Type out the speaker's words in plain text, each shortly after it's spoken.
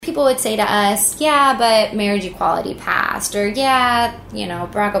people would say to us, yeah, but marriage equality passed, or yeah,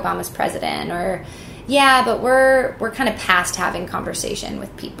 Barack Obama's president, or yeah, but we're kind of past having conversation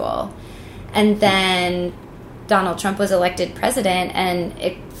with people. And then Donald Trump was elected president, and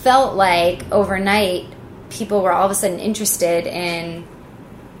it felt like overnight people were all of a sudden interested in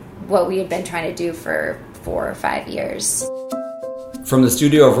what we had been trying to do for 4 or 5 years. From the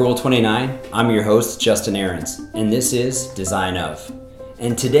studio of Rule 29, I'm your host, Justin Ahrens, and this is Design Of.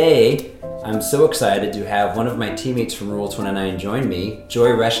 And today, I'm so excited to have one of my teammates from Rule 29 join me. Joy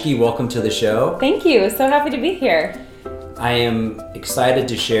Reschke, welcome to the show. Thank you. So happy to be here. I am excited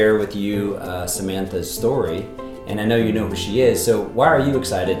to share with you Samantha's story, and I know you know who she is, so why are you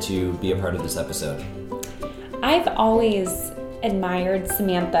excited to be a part of this episode? I've always admired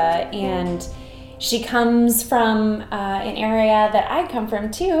Samantha, and she comes from an area that I come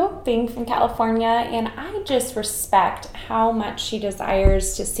from too, being from California, and I just respect how much she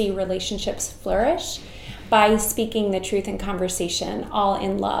desires to see relationships flourish by speaking the truth in conversation, all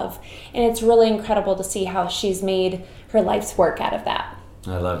in love. And it's really incredible to see how she's made her life's work out of that.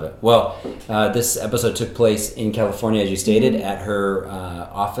 I love it. Well, this episode took place in California, as you stated, at her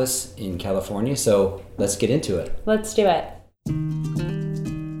office in California, so let's get into it. Let's do it.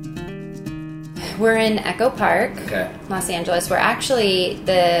 We're in Echo Park, Los Angeles. We're actually,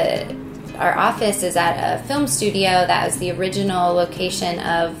 our office is at a film studio that was the original location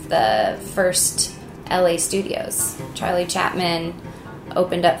of the first LA studios. Charlie Chaplin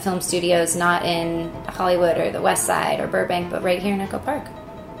opened up film studios not in Hollywood or the West Side or Burbank, but right here in Echo Park.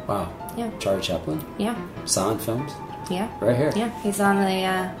 Wow. Yeah. Charlie Chaplin? Yeah. Silent films? Yeah. Right here? Yeah. He's on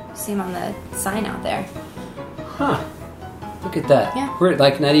the, see him on the sign out there. Huh. Look at that. Yeah. We're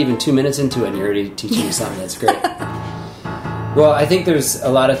like not even 2 minutes into it and you're already teaching me something. That's great. Well, I think there's a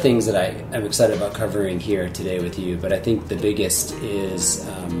lot of things that I'm excited about covering here today with you, but I think the biggest is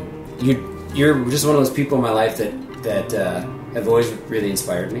you're just one of those people in my life that have always really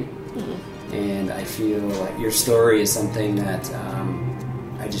inspired me. Mm-hmm. And I feel like your story is something that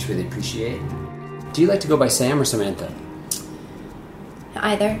I just really appreciate. Do you like to go by Sam or Samantha?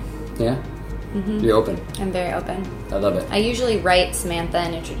 Either. Yeah? Mm-hmm. You're open. I'm very open. I love it. I usually write Samantha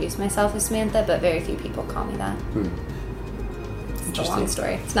and introduce myself as Samantha, but very few people call me that. It's a long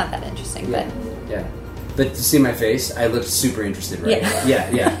story. It's not that interesting, yeah. but... Yeah. But to see my face, I looked super interested, right? Yeah.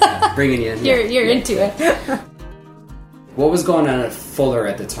 Yeah. Bringing you in. You're into it. What was going on at Fuller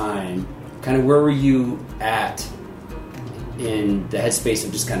at the time? Kind of where were you at in the headspace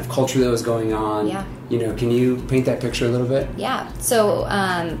of just kind of culture that was going on? Yeah. Can you paint that picture a little bit? Yeah. So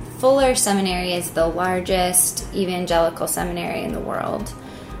Fuller Seminary is the largest evangelical seminary in the world.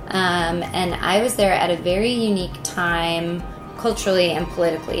 And I was there at a very unique time, culturally and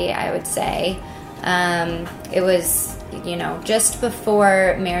politically, I would say. It was, just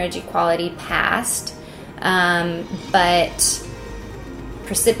before marriage equality passed. But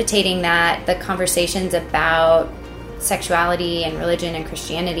precipitating that, the conversations about sexuality and religion and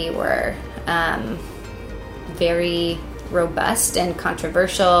Christianity were very robust and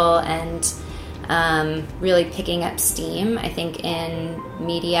controversial and really picking up steam, I think, in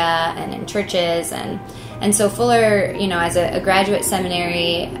media and in churches. And so Fuller, as a graduate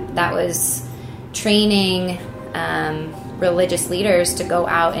seminary that was training religious leaders to go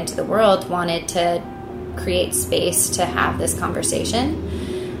out into the world, wanted to create space to have this conversation.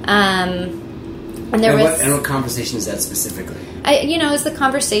 And what conversation is that specifically? It was the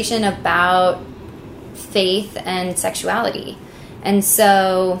conversation about faith and sexuality. And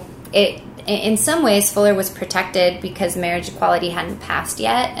so in some ways, Fuller was protected because marriage equality hadn't passed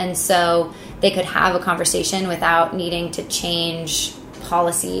yet. And so they could have a conversation without needing to change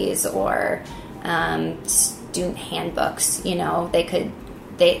policies or student handbooks.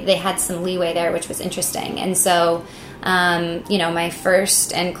 They had some leeway there, which was interesting. And so, my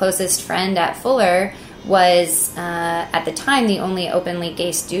first and closest friend at Fuller was, at the time, the only openly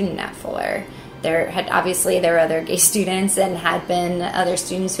gay student at Fuller. There were other gay students and had been other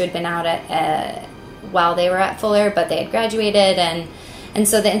students who had been out while they were at Fuller, but they had graduated. And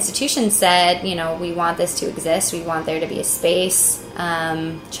so the institution said, we want this to exist. We want there to be a space.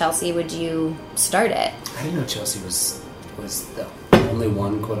 Chelsea, would you start it? I didn't know Chelsea was the only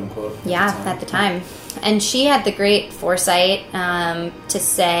one, quote unquote. At the time. And she had the great foresight to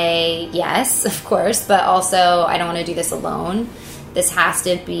say yes, of course, but also I don't want to do this alone. This has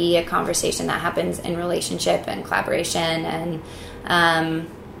to be a conversation that happens in relationship and collaboration. And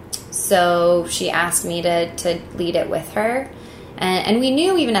so she asked me to lead it with her. And we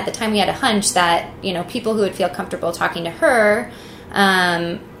knew even at the time, we had a hunch that, people who would feel comfortable talking to her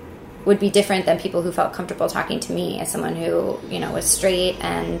would be different than people who felt comfortable talking to me as someone who, was straight,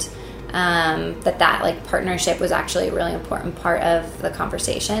 and that like partnership was actually a really important part of the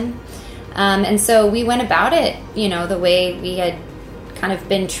conversation. And so we went about it, the way we had kind of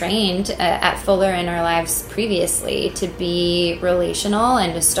been trained at Fuller in our lives previously, to be relational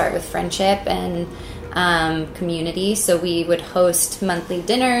and to start with friendship and community. So we would host monthly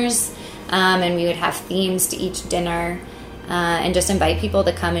dinners, and we would have themes to each dinner, and just invite people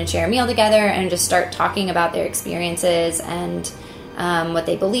to come and share a meal together and just start talking about their experiences and what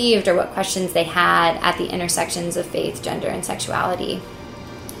they believed or what questions they had at the intersections of faith, gender, and sexuality.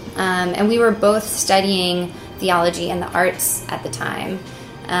 And we were both studying theology and the arts at the time.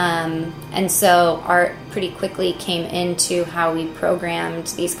 And so art pretty quickly came into how we programmed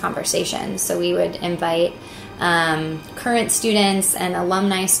these conversations. So we would invite current students and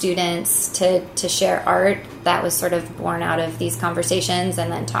alumni students to share art that was sort of born out of these conversations,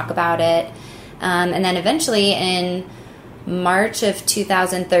 and then talk about it. And then eventually in March of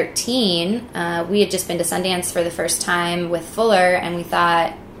 2013, we had just been to Sundance for the first time with Fuller, and we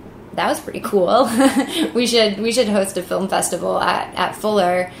thought, that was pretty cool. we should host a film festival at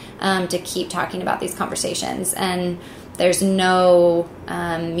Fuller to keep talking about these conversations. And there's no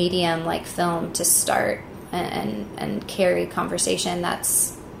medium like film to start and carry conversation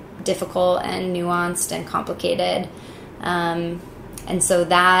that's difficult and nuanced and complicated. And so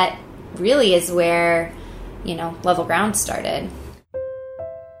that really is where, Level Ground started.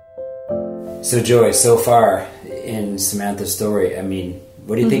 So Joy, so far in Samantha's story,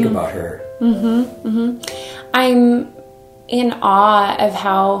 what do you think about her? I'm in awe of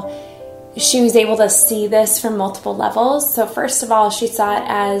how she was able to see this from multiple levels. So first of all, she saw it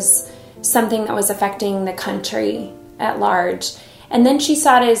as something that was affecting the country at large. And then she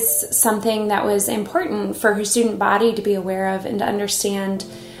saw it as something that was important for her student body to be aware of and to understand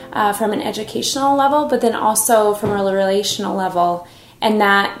from an educational level, but then also from a relational level. And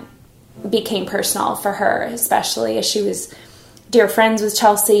that became personal for her, especially as she was dear friends with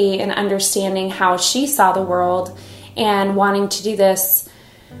Chelsea and understanding how she saw the world and wanting to do this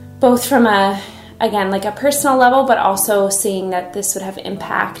both from a personal level, but also seeing that this would have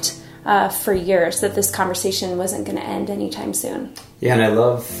impact for years, that this conversation wasn't going to end anytime soon. Yeah, and I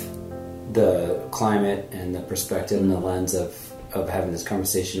love the climate and the perspective and the lens of having this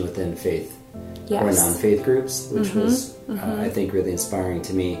conversation within faith or non-faith groups, which was, I think, really inspiring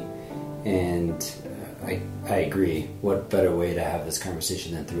to me. And I agree. What better way to have this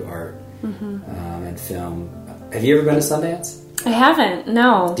conversation than through art and film? Have you ever been to Sundance? I haven't,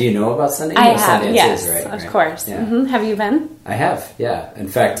 no. Do you know about Sundance? I have, Sundance yes, is, right? Of course. Yeah. Have you been? I have, yeah. In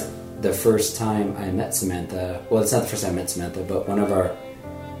fact, the first time I met Samantha, well, it's not the first time I met Samantha, but one of our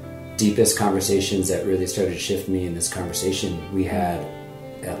deepest conversations that really started to shift me in this conversation we had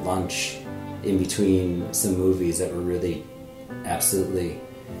at lunch in between some movies that were really absolutely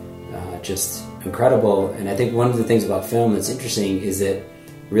just incredible. And I think one of the things about film that's interesting is it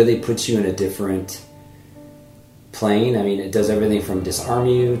really puts you in a different plane. It does everything from disarm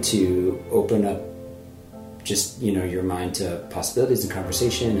you to open up just, your mind to possibilities and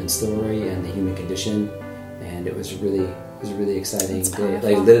conversation and story and the human condition. And it was a really exciting day.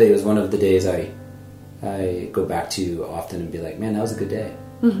 Like literally it was one of the days I go back to often and be like, man, that was a good day.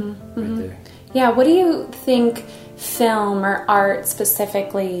 Right there. Yeah, what do you think film or art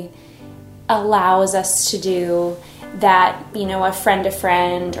specifically allows us to do that, a friend to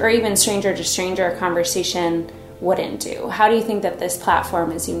friend or even stranger to stranger conversation wouldn't do? How do you think that this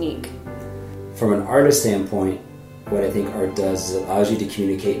platform is unique? From an artist standpoint, what I think art does is it allows you to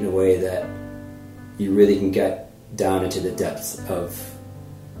communicate in a way that you really can get down into the depths of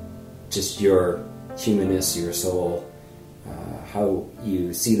just your humanness, your soul, how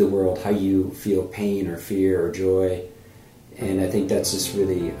you see the world, how you feel pain or fear or joy. And I think that's just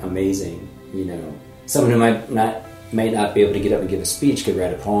really amazing. Someone who might not be able to get up and give a speech could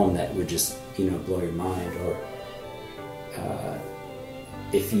write a poem that would just, blow your mind. Or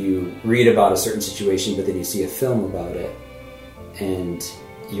if you read about a certain situation, but then you see a film about it, and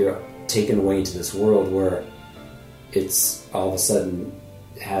you're taken away into this world where it's all of a sudden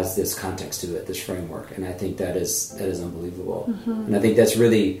has this context to it, this framework. And I think that is unbelievable. And I think that's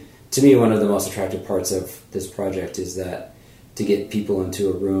really, to me, one of the most attractive parts of this project is that to get people into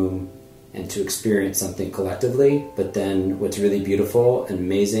a room and to experience something collectively, but then what's really beautiful and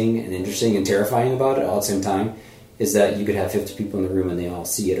amazing and interesting and terrifying about it all at the same time is that you could have 50 people in the room and they all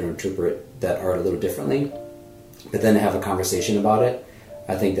see it or interpret that art a little differently, but then have a conversation about it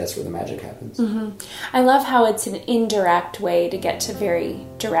I think that's where the magic happens. I love how it's an indirect way to get to very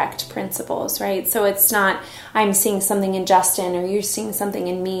direct principles, right? So it's not, I'm seeing something in Justin or you're seeing something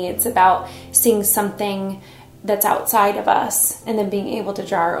in me. It's about seeing something that's outside of us and then being able to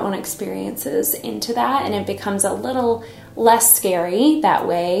draw our own experiences into that. And it becomes a little less scary that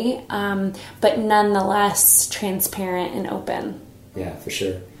way, but nonetheless transparent and open. Yeah, for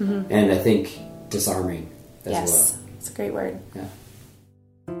sure. And I think disarming as Yes, well. it's a great word. Yeah.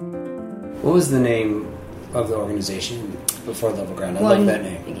 What was the name of the organization before Level Ground? I love that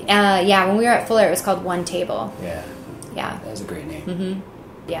name. Yeah, when we were at Fuller, it was called One Table. Yeah. Yeah. That was a great name.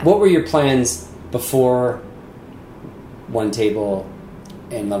 Yeah. What were your plans before One Table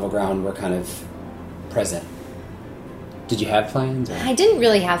and Level Ground were kind of present? Did you have plans? Or? I didn't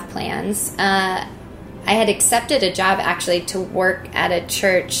really have plans. I had accepted a job actually to work at a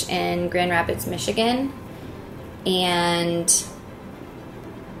church in Grand Rapids, Michigan. And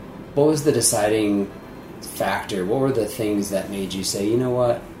what was the deciding factor? What were the things that made you say, you know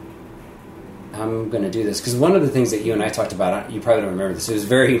what, I'm going to do this? Because one of the things that you and I talked about, you probably don't remember this, it was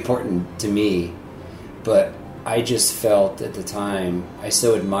very important to me, but I just felt at the time, I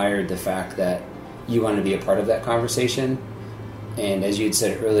so admired the fact that you wanted to be a part of that conversation. And as you had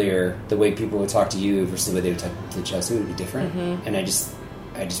said earlier, the way people would talk to you versus the way they would talk to Chelsea would be different. And I just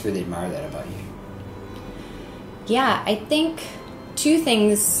really admire that about you. yeah, I think two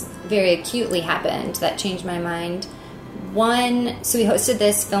things very acutely happened that changed my mind. One, so we hosted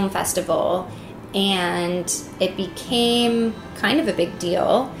this film festival, and it became kind of a big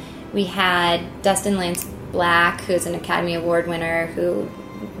deal. We had Dustin Lance Black, who's an Academy Award winner, who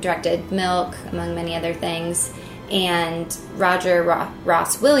directed Milk, among many other things, and Roger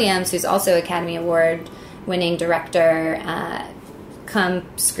Ross Williams, who's also Academy Award winning director, come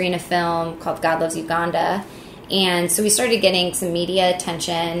screen a film called God Loves Uganda. And so we started getting some media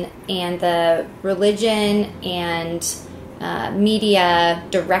attention, and the religion and media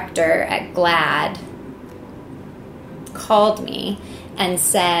director at GLAAD called me and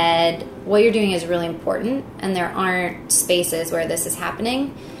said, what you're doing is really important, and there aren't spaces where this is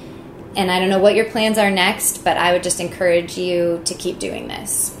happening. And I don't know what your plans are next, but I would just encourage you to keep doing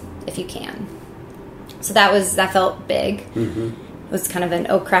this if you can. So that felt big. It was kind of an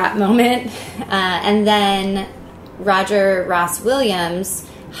oh crap moment. And then Roger Ross Williams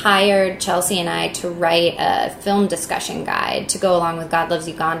hired Chelsea and I to write a film discussion guide to go along with God Loves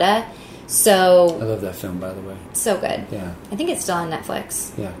Uganda. So I love that film, by the way. So good. Yeah. I think it's still on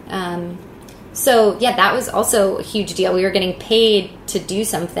Netflix. Yeah. So, yeah, that was also a huge deal. We were getting paid to do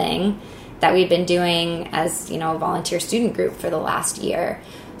something that we'd been doing as, a volunteer student group for the last year.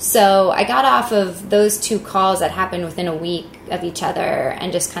 So I got off of those two calls that happened within a week of each other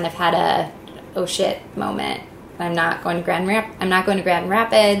and just kind of had a, oh shit moment. I'm not going to Grand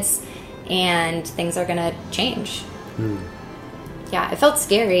Rapids, and things are going to change. Yeah, it felt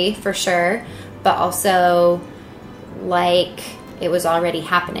scary for sure, but also like it was already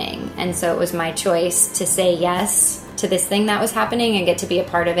happening. And so it was my choice to say yes to this thing that was happening and get to be a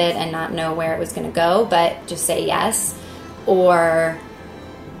part of it and not know where it was going to go, but just say yes, or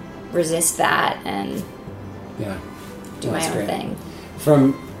resist that and do my own thing.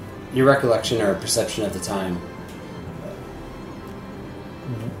 From your recollection or perception at the time,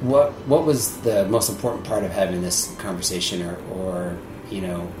 what was the most important part of having this conversation or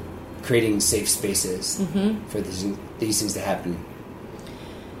creating safe spaces for these things to happen?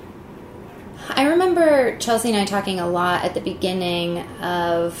 I remember Chelsea and I talking a lot at the beginning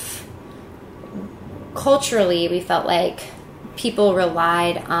of, culturally, we felt like people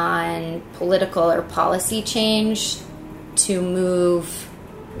relied on political or policy change to move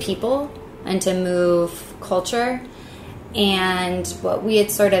people and to move culture. And what we had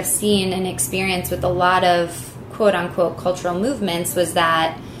sort of seen and experienced with a lot of quote-unquote cultural movements was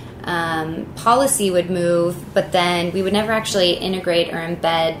that policy would move, but then we would never actually integrate or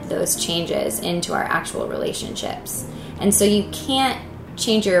embed those changes into our actual relationships. And so you can't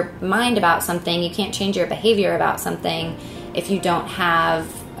change your mind about something, you can't change your behavior about something if you don't have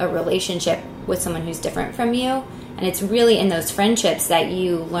a relationship with someone who's different from you. And it's really in those friendships that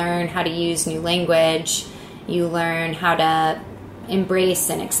you learn how to use new language, you learn how to embrace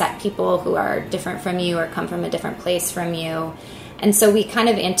and accept people who are different from you or come from a different place from you. And so we kind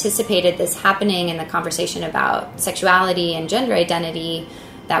of anticipated this happening in the conversation about sexuality and gender identity,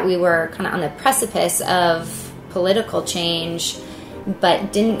 that we were kind of on the precipice of political change,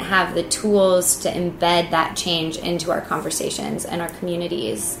 but didn't have the tools to embed that change into our conversations and our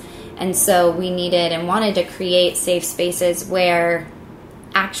communities. And so we needed and wanted to create safe spaces where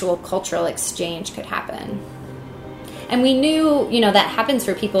actual cultural exchange could happen. And we knew, that happens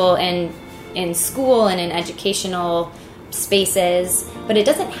for people in school and in educational spaces, but it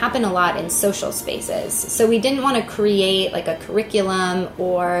doesn't happen a lot in social spaces. So we didn't want to create like a curriculum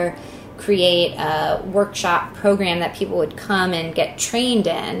or create a workshop program that people would come and get trained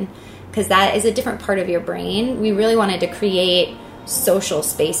in, because that is a different part of your brain. We really wanted to create social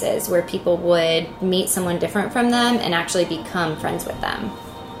spaces where people would meet someone different from them and actually become friends with them.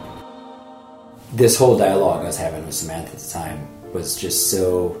 This whole dialogue I was having with Samantha at the time was just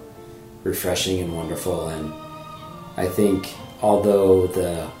so refreshing and wonderful. And I think although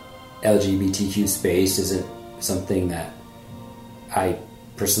the LGBTQ space isn't something that I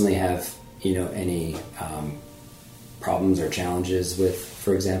personally have, any problems or challenges with,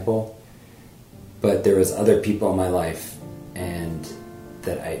 for example, but there was other people in my life and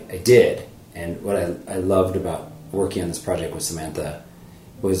that I did. And what I loved about working on this project with Samantha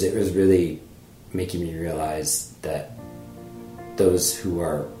was it was really making me realize that those who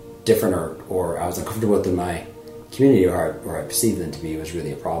are different or I was uncomfortable with in my community or I perceived them to be was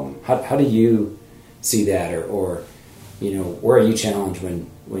really a problem. How do you see that or where are you challenged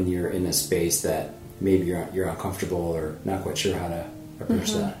when you're in a space that maybe you're uncomfortable or not quite sure how to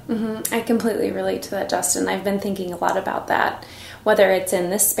approach that? Mm-hmm. I completely relate to that, Justin. I've been thinking a lot about that, whether it's in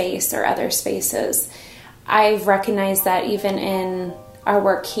this space or other spaces. I've recognized that even in our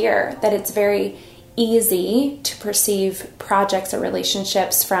work here, that it's very easy to perceive projects or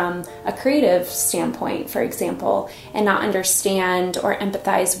relationships from a creative standpoint, for example, and not understand or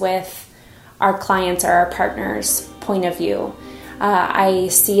empathize with our clients or our partners' point of view. I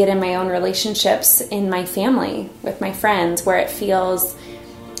see it in my own relationships in my family, with my friends, where it feels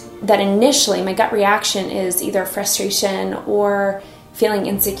that initially my gut reaction is either frustration or feeling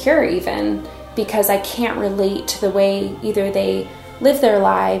insecure even, because I can't relate to the way either they live their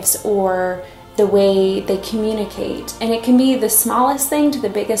lives or the way they communicate. And it can be the smallest thing to the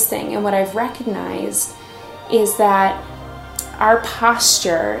biggest thing. And what I've recognized is that our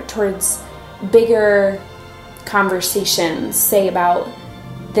posture towards bigger conversations, say about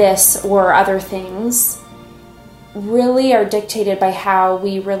this or other things, really are dictated by how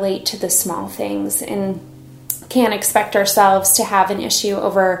we relate to the small things, and can't expect ourselves to have an issue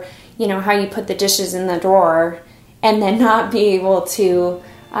over, how you put the dishes in the drawer and then not be able to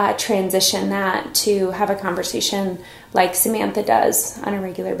transition that to have a conversation like Samantha does on a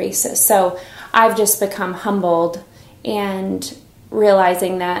regular basis. So I've just become humbled and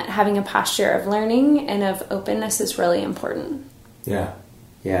realizing that having a posture of learning and of openness is really important. Yeah,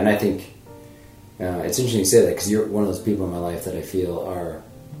 and I think it's interesting you say that, because you're one of those people in my life that I feel are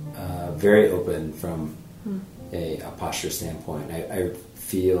very open from a posture standpoint. I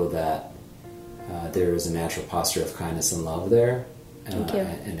feel that there is a natural posture of kindness and love there,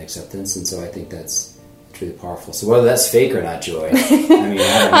 and acceptance, and so I think that's really powerful. So whether that's fake or not, Joy,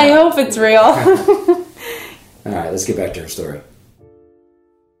 I hope it's real. All right, let's get back to her story.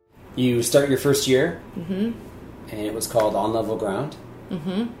 You start your first year, and it was called On Level Ground,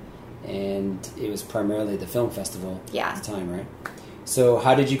 and it was primarily the film festival at the time, right? So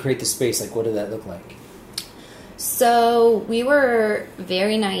how did you create the space? Like, what did that look like? So we were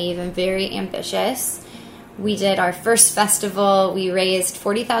very naive and very ambitious. We did our first festival. We raised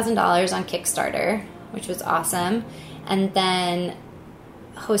 $40,000 on Kickstarter, which was awesome, and then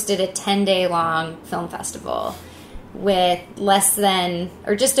hosted a 10-day long film festival with less than,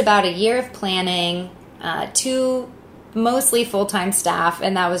 or just about a year of planning, 2 mostly full-time staff,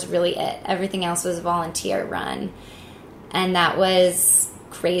 and that was really it. Everything else was volunteer run. And that was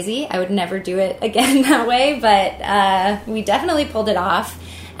crazy. I would never do it again that way, but we definitely pulled it off.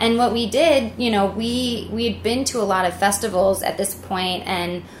 And what we did, we'd been to a lot of festivals at this point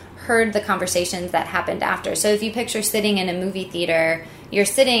and heard the conversations that happened after. So if you picture sitting in a movie theater, you're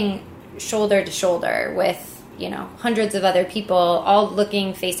sitting shoulder to shoulder with hundreds of other people all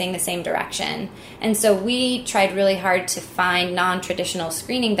facing the same direction. And so we tried really hard to find non-traditional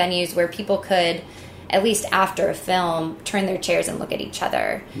screening venues where people could, at least after a film, turn their chairs and look at each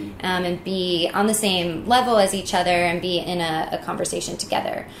other, and be on the same level as each other and be in a conversation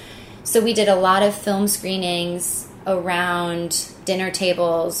together. So we did a lot of film screenings around dinner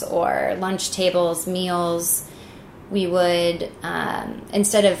tables or lunch tables, meals. We would,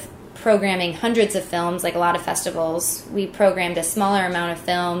 instead of programming hundreds of films like a lot of festivals, we programmed a smaller amount of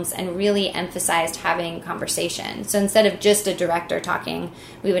films and really emphasized having conversation. So instead of just a director talking,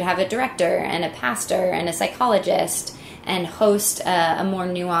 we would have a director and a pastor and a psychologist and host a more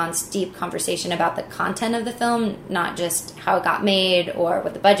nuanced, deep conversation about the content of the film, not just how it got made or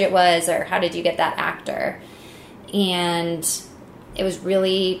what the budget was or how did you get that actor. And it was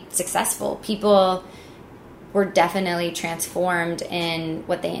really successful. People were definitely transformed in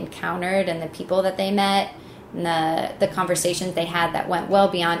what they encountered and the people that they met and the conversations they had that went well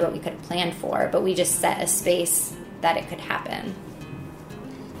beyond what we could have planned for, but we just set a space that it could happen.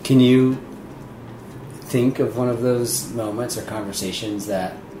 Can you think of one of those moments or conversations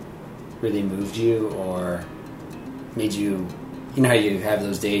that really moved you or made you, you know how you have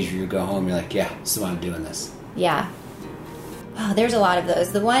those days where you go home, you're like, yeah, this is why I'm doing this? Yeah. Oh, there's a lot of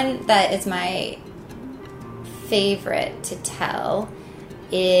those. The one that is my favorite to tell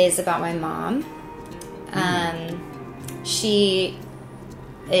is about my mom. She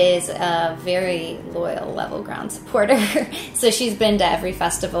is a very loyal Level Ground supporter. So she's been to every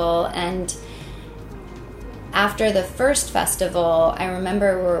festival, and after the first festival, I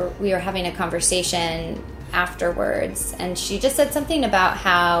remember we were having a conversation afterwards, and she just said something about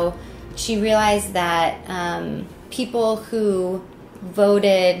how she realized that people who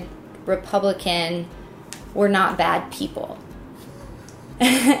voted Republican were not bad people.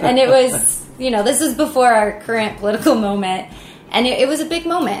 And it was, this is before our current political moment. And it was a big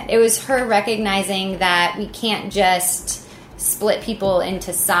moment. It was her recognizing that we can't just split people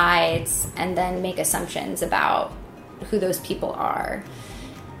into sides and then make assumptions about who those people are.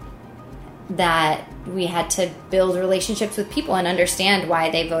 That we had to build relationships with people and understand why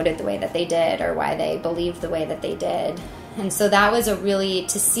they voted the way that they did or why they believed the way that they did. And so that was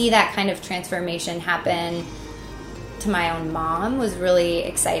to see that kind of transformation happen to my own mom was really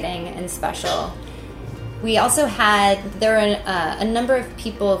exciting and special. We also there were a number of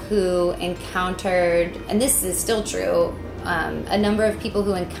people who encountered, and this is still true, a number of people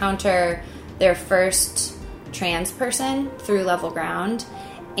who encounter their first trans person through Level Ground.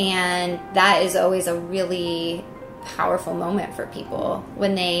 And that is always a really powerful moment for people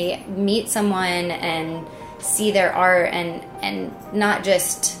when they meet someone and see their art and not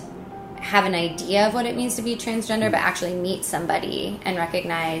just have an idea of what it means to be transgender, but actually meet somebody and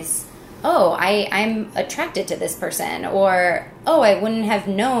recognize, oh, I'm attracted to this person, or, oh, I wouldn't have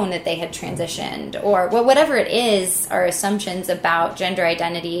known that they had transitioned, or whatever it is. Our assumptions about gender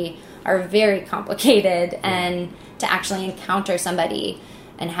identity are very complicated, and to actually encounter somebody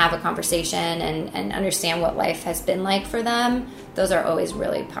and have a conversation and understand what life has been like for them, those are always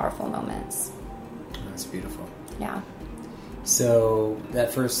really powerful moments. That's beautiful. Yeah. So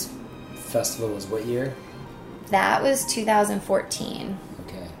that first festival was what year? That was 2014.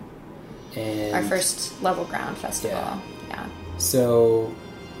 Okay. And our first Level Ground festival. Yeah. So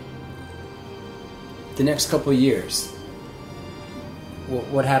the next couple of years,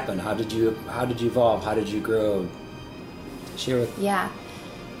 what happened? How did you evolve? How did you grow? Share with. Yeah.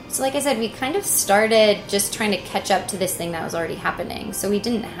 So like I said, we kind of started just trying to catch up to this thing that was already happening. So we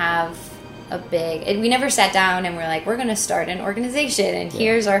didn't have we never sat down and we're like, we're going to start an organization and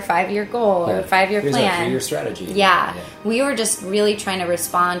here's our 5-year goal or 5-year plan. Here's our 3-year strategy. Yeah. We were just really trying to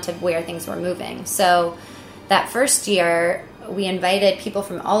respond to where things were moving. So that first year, we invited people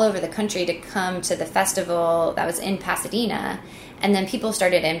from all over the country to come to the festival that was in Pasadena. And then people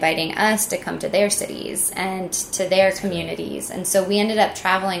started inviting us to come to their cities and to their communities. And so we ended up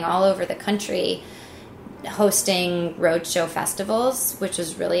traveling all over the country, hosting roadshow festivals, which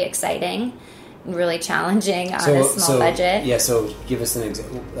was really exciting and really challenging on a small budget. Yeah, so give us an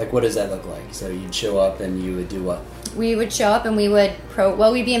example. Like, what does that look like? So you'd show up and you would do what? We would show up and we would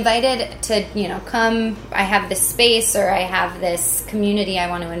we'd be invited to, come, I have this space or I have this community I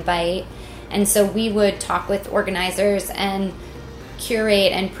want to invite. And so we would talk with organizers and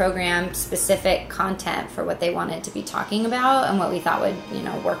curate and program specific content for what they wanted to be talking about and what we thought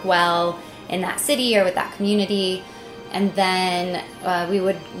would, work well in that city or with that community. And then we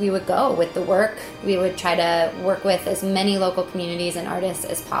would go with the work. We would try to work with as many local communities and artists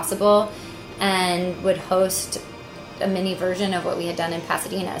as possible and would host a mini version of what we had done in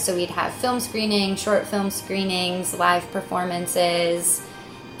Pasadena. So we'd have film screenings, short film screenings, live performances,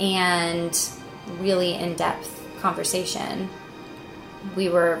 and really in-depth conversation. We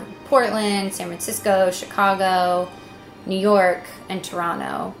were Portland, San Francisco, Chicago, New York, and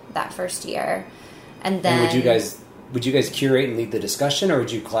Toronto that first year. And then would you guys curate and lead the discussion, or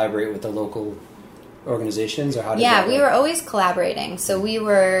would you collaborate with the local organizations, or how did that work? We were always collaborating. So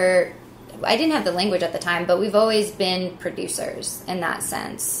I didn't have the language at the time, but we've always been producers in that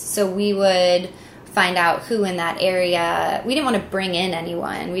sense. So we would find out who in that area. We didn't want to bring in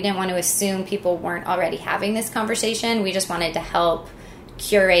anyone. We didn't want to assume people weren't already having this conversation. We just wanted to help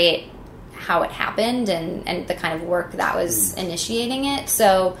curate how it happened and the kind of work that was initiating it.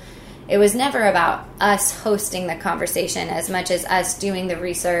 So it was never about us hosting the conversation as much as us doing the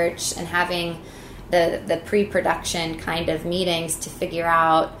research and having the pre-production kind of meetings to figure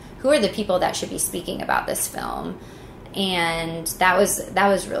out who are the people that should be speaking about this film? And that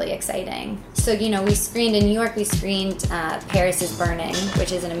was really exciting. So, we screened in New York, we screened Paris is Burning,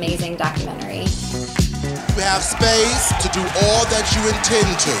 which is an amazing documentary. You have space to do all that you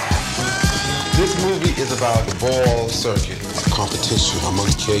intend to. This movie is about the ball circuit. A competition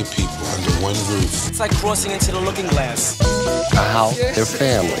amongst gay people under one roof. It's like crossing into the looking glass. A house, their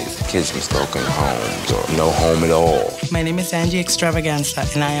families, kids from broken homes or no home at all. My name is Angie Extravaganza,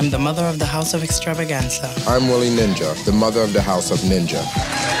 and I am the mother of the House of Extravaganza. I'm Willie Ninja, the mother of the House of Ninja.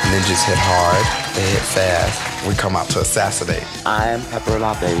 Ninjas hit hard, they hit fast. We come out to assassinate. I am Pepper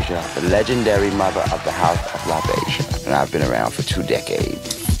LaBeija, the legendary mother of the House of LaBeija, and I've been around for 2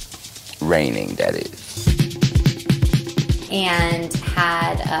 decades. Reigning, that is. And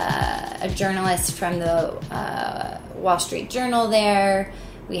had a journalist from the Wall Street Journal there.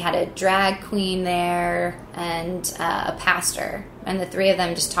 We had a drag queen there and a pastor. And the three of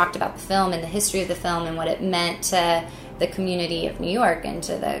them just talked about the film and the history of the film and what it meant to the community of New York and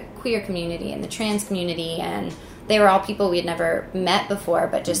to the queer community and the trans community. And they were all people we had never met before,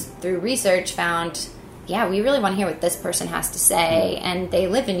 but just through research found, yeah, we really want to hear what this person has to say. And they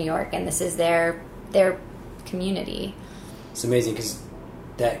live in New York, and this is their community. It's amazing because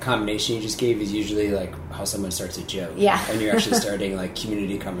that combination you just gave is usually like how someone starts a joke. Yeah. And you're actually starting like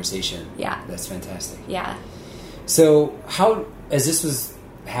community conversation. Yeah. That's fantastic. Yeah. So as this was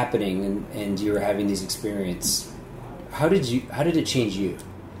happening and you were having these experiences, how did it change you?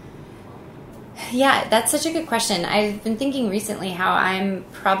 Yeah, that's such a good question. I've been thinking recently how I'm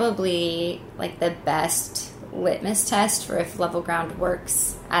probably like the best litmus test for if Level Ground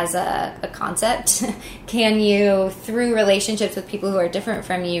works as a concept. Can you, through relationships with people who are different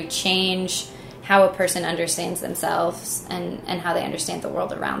from you, change how a person understands themselves and how they understand the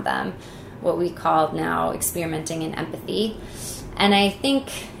world around them? What we call now experimenting in empathy. And I think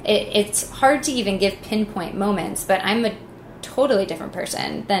it's hard to even give pinpoint moments, but I'm a totally different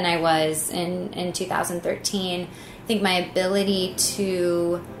person than I was in 2013. I think my ability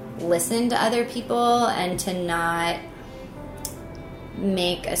to listen to other people and to not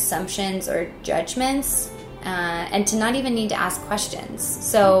make assumptions or judgments and to not even need to ask questions.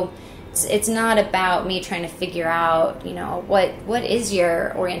 So it's not about me trying to figure out, what is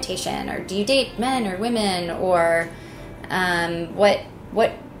your orientation, or do you date men or women, or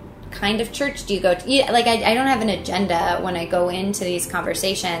what kind of church do you go to? Like, I don't have an agenda when I go into these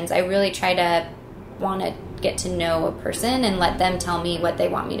conversations. I really try to want to get to know a person and let them tell me what they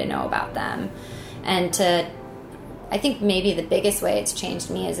want me to know about them. And I think maybe the biggest way it's changed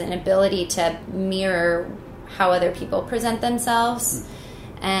me is an ability to mirror how other people present themselves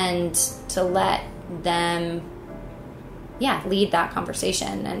and to let them lead that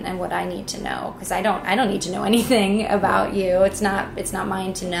conversation and what I need to know, because I don't need to know anything about you. It's not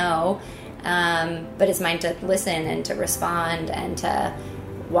mine to know, but it's mine to listen and to respond and to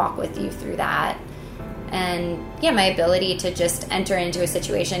walk with you through that. And my ability to just enter into a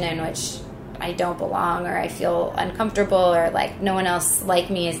situation in which I don't belong, or I feel uncomfortable, or like no one else like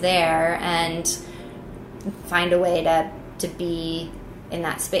me is there, and find a way to be in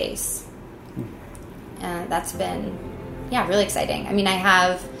that space. And that's been really exciting. I mean, I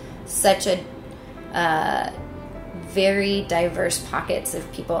have such a very diverse pockets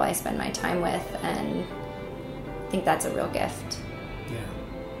of people I spend my time with, and I think that's a real gift.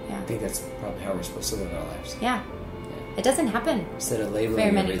 Yeah. I think that's probably how we're supposed to live our lives. Yeah. It doesn't happen. Instead of labeling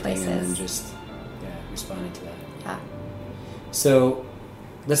very many everything places. and then just responding to that. Yeah. So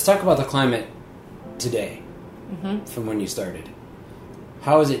let's talk about the climate today from when you started.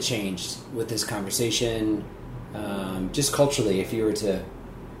 How has it changed with this conversation? Just culturally, if you were to,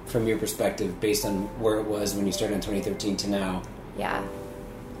 from your perspective, based on where it was when you started in 2013 to now. Yeah.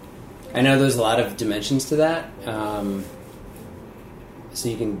 I know there's a lot of dimensions to that. So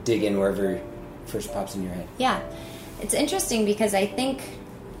you can dig in wherever first pops in your head. Yeah. It's interesting because I think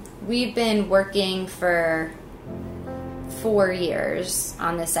we've been working for 4 years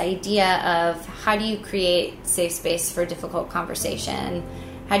on this idea of how do you create safe space for difficult conversation?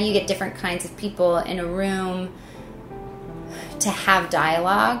 How do you get different kinds of people in a room to have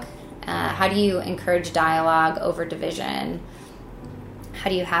dialogue? How do you encourage dialogue over division? How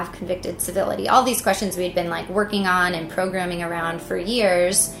do you have convicted civility? All these questions we'd been working on and programming around for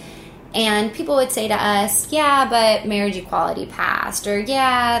years. And people would say to us, yeah, but marriage equality passed, or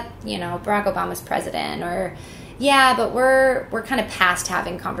Barack Obama's president, or yeah, but we're kind of past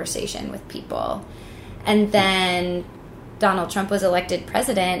having conversation with people. And then Donald Trump was elected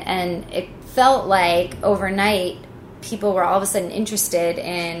president, and it felt like overnight people were all of a sudden interested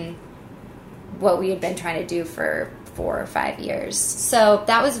in what we had been trying to do for 4 or 5 years. So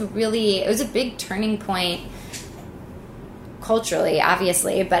that was it was a big turning point culturally,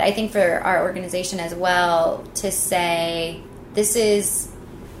 obviously, but I think for our organization as well, to say this is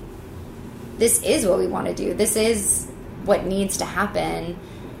what we want to do. This is what needs to happen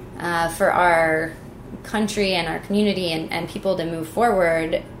for our country and our community and people to move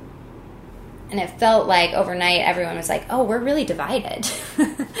forward. And it felt like overnight everyone was like, oh, we're really divided.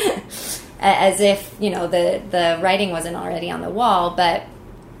 As if, the writing wasn't already on the wall. But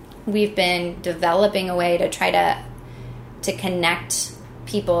we've been developing a way to try to connect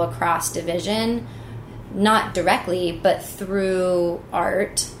people across division, not directly, but through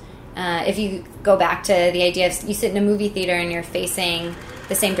art. If you go back to the idea of you sit in a movie theater and you're facing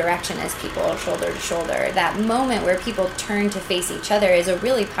the same direction as people, shoulder to shoulder, that moment where people turn to face each other is a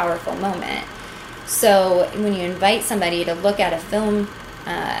really powerful moment. So when you invite somebody to look at a film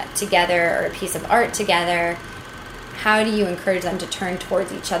together or a piece of art together, how do you encourage them to turn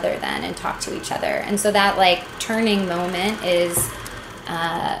towards each other then and talk to each other? And so that turning moment is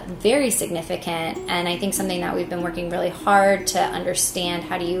very significant, and I think something that we've been working really hard to understand.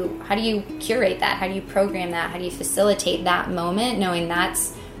 How do you curate that? How do you program that? How do you facilitate that moment, knowing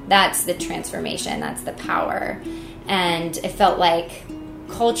that's the transformation, that's the power? And it felt like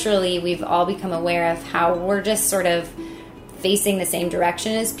culturally we've all become aware of how we're just sort of facing the same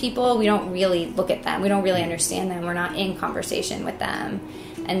direction as people. We don't really look at them. We don't really understand them. We're not in conversation with them.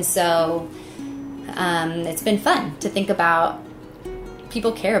 And so it's been fun to think about.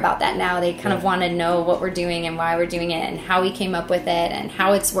 People care about that now. They kind of want to know what we're doing and why we're doing it and how we came up with it and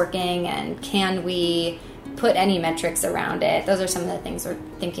how it's working and can we put any metrics around it. Those are some of the things we're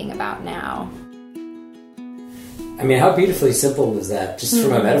thinking about now. I mean, how beautifully simple is that, just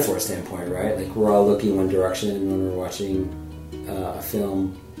from a metaphor standpoint, right? Like, we're all looking one direction when we're watching a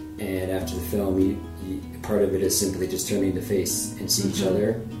film, and after the film, part of it is simply just turning to face and see each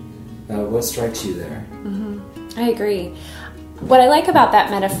other. What strikes you there? I agree. What I like about that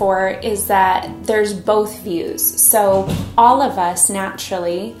metaphor is that there's both views. So all of us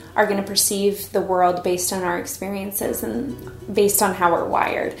naturally are going to perceive the world based on our experiences and based on how we're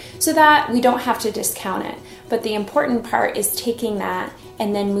wired. So that we don't have to discount it. But the important part is taking that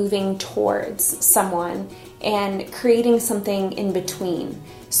and then moving towards someone and creating something in between.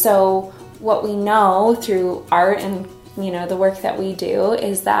 So what we know through art and the work that we do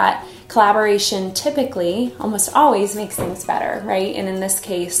is that collaboration typically, almost always, makes things better, right? And in this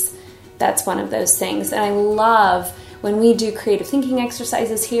case, that's one of those things. And I love when we do creative thinking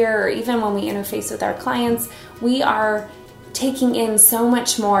exercises here, or even when we interface with our clients, we are taking in so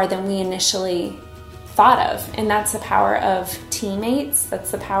much more than we initially thought of. And that's the power of teammates.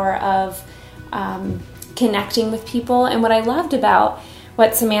 That's the power of connecting with people. And what I loved about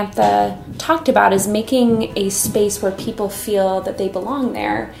what Samantha talked about is making a space where people feel that they belong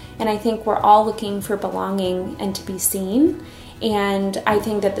there. And I think we're all looking for belonging and to be seen. And I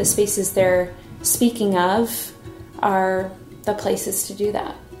think that the spaces they're speaking of are the places to do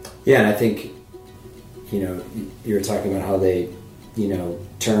that. Yeah, and I think, you were talking about how they,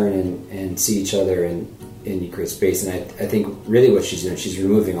 turn and see each other and you create space. And I think really what she's doing, she's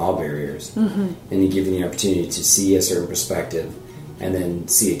removing all barriers and giving the opportunity to see a certain perspective and then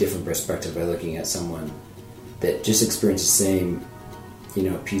see a different perspective by looking at someone that just experienced the same,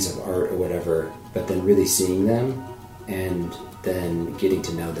 piece of art or whatever, but then really seeing them and then getting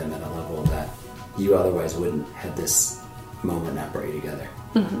to know them at a level that you otherwise wouldn't have this moment not brought you together.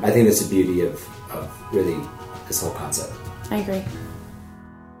 I think that's the beauty of really this whole concept. I agree.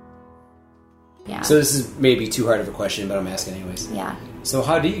 Yeah. So this is maybe too hard of a question, but I'm asking anyways. Yeah. So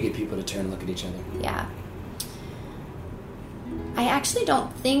how do you get people to turn and look at each other? Yeah. I actually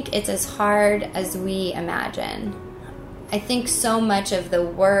don't think it's as hard as we imagine. I think so much of the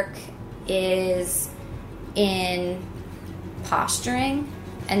work is in posturing.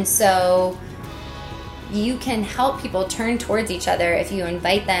 And so you can help people turn towards each other if you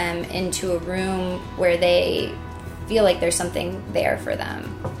invite them into a room where they feel like there's something there for them.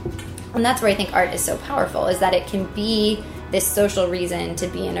 And that's where I think art is so powerful, is that it can be this social reason to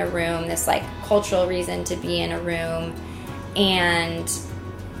be in a room, this cultural reason to be in a room. And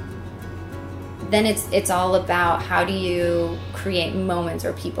then it's all about how do you create moments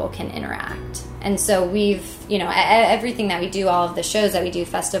where people can interact. And so we've, everything that we do, all of the shows that we do,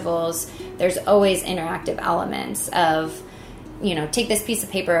 festivals, there's always interactive elements of, take this piece of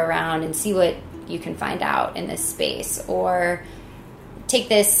paper around and see what you can find out in this space, or take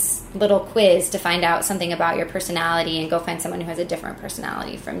this little quiz to find out something about your personality and go find someone who has a different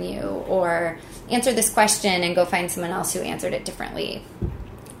personality from you, or answer this question and go find someone else who answered it differently.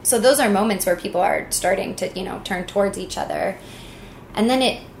 So those are moments where people are starting to, turn towards each other. And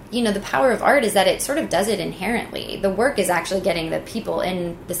then the power of art is that it sort of does it inherently. The work is actually getting the people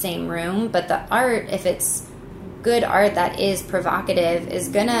in the same room, but the art, if it's good art that is provocative, is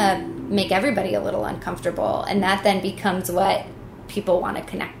gonna make everybody a little uncomfortable. And that then becomes what people want to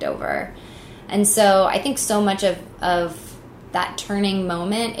connect over. And so I think so much of that turning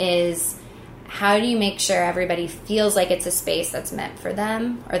moment is, how do you make sure everybody feels like it's a space that's meant for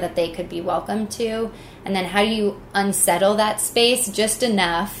them or that they could be welcome to? And then how do you unsettle that space just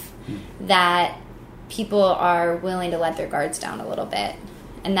enough that people are willing to let their guards down a little bit?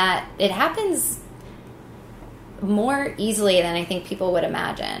 And that it happens more easily than I think people would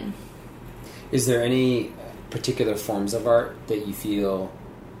imagine. Is there any particular forms of art that you feel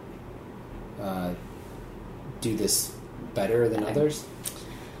do this better than others?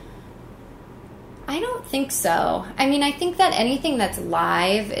 I don't think so. I mean, I think that anything that's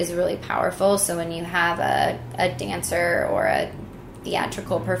live is really powerful. So when you have a dancer or a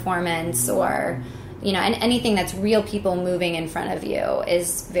theatrical performance or, and anything that's real people moving in front of you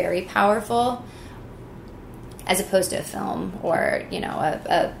is very powerful, as opposed to a film or,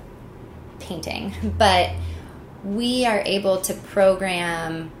 a painting. But we are able to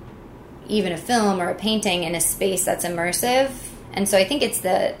program even a film or a painting in a space that's immersive. And so I think it's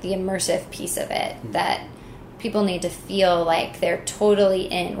the immersive piece of it, that people need to feel like they're totally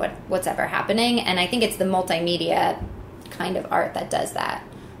in what's ever happening. And I think it's the multimedia kind of art that does that.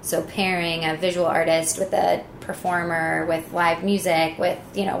 So pairing a visual artist with a performer, with live music, with,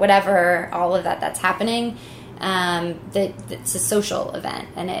 whatever, all of that's happening, it's a social event,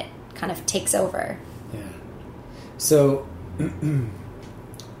 and it kind of takes over. Yeah. So in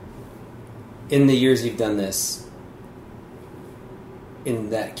the years you've done this,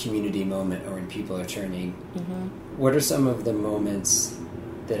 in that community moment or when people are turning, what are some of the moments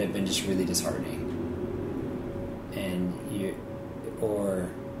that have been just really disheartening or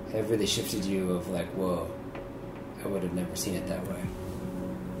have really shifted you of like, whoa, I would have never seen it that way?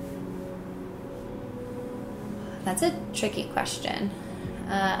 That's a tricky question.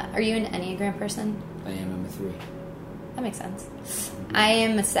 Are you an Enneagram person? I am. I'm a 3. That makes sense. I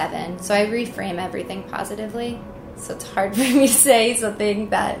am a 7, so I reframe everything positively. So it's hard for me to say something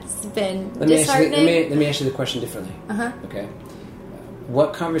that's been disheartening. Let me ask you the question differently. Okay.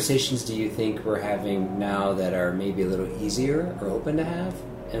 What conversations do you think we're having now that are maybe a little easier or open to have?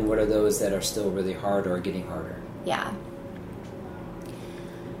 And what are those that are still really hard or getting harder? Yeah.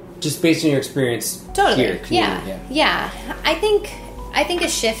 Just based on your experience Totally. here. Yeah. I think a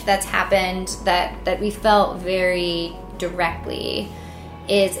shift that's happened that we felt very directly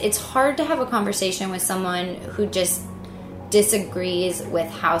is it's hard to have a conversation with someone who just disagrees with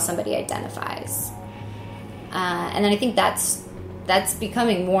how somebody identifies. And then I think that's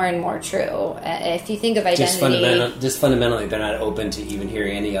becoming more and more true. If you think of identity... Just fundamentally, they're not open to even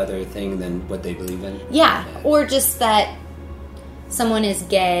hearing any other thing than what they believe in. Yeah, or just that someone is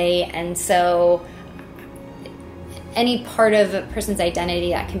gay, and so any part of a person's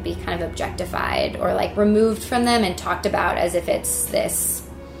identity that can be kind of objectified or like removed from them and talked about as if it's this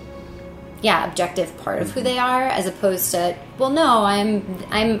objective part of who they are, as opposed to, well, no,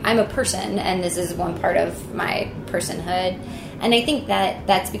 I'm a person and this is one part of my personhood. And I think that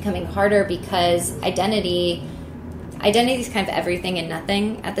that's becoming harder because identity is kind of everything and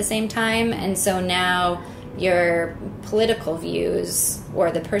nothing at the same time. And so now your political views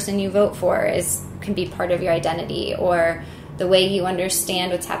or the person you vote for can be part of your identity, or the way you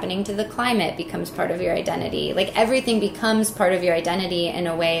understand what's happening to the climate becomes part of your identity. Like everything becomes part of your identity in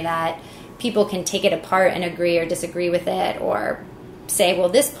a way that people can take it apart and agree or disagree with it, or say, well,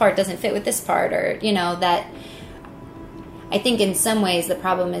 this part doesn't fit with this part, or, that I think in some ways the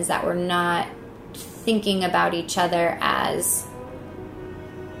problem is that we're not thinking about each other as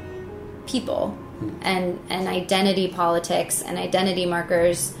people. And identity politics and identity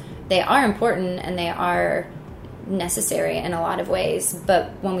markers, they are important and they are necessary in a lot of ways.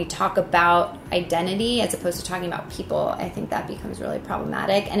 But when we talk about identity as opposed to talking about people, I think that becomes really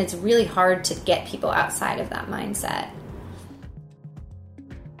problematic. And it's really hard to get people outside of that mindset.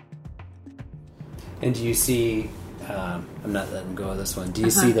 And do you see, I'm not letting go of this one, do you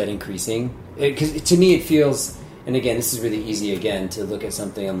see that increasing? Because to me it feels... And again, this is really easy, again, to look at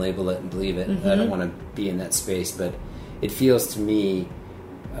something and label it and believe it. I don't want to be in that space, but it feels to me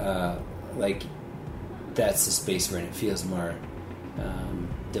like that's the space where it feels more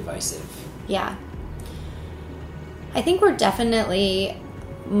divisive. Yeah. I think we're definitely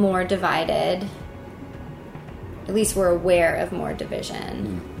more divided. At least we're aware of more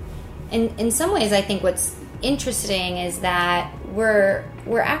division. In some ways, I think what's interesting is that we're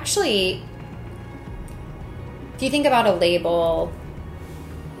actually, if you think about a label,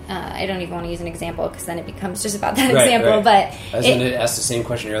 I don't even want to use an example because then it becomes just about that example. Right. But I was going to ask the same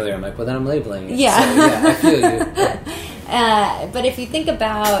question earlier. I'm like, well, then I'm labeling it. Yeah. So, yeah, I feel you. But if you think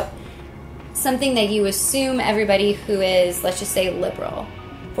about something that you assume everybody who is, let's just say, liberal.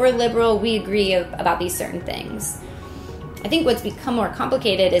 If we're liberal, we agree about these certain things. I think what's become more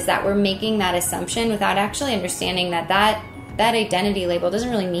complicated is that we're making that assumption without actually understanding that identity label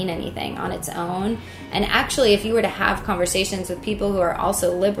doesn't really mean anything on its own. And actually, if you were to have conversations with people who are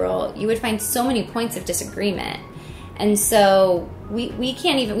also liberal, you would find so many points of disagreement. And so we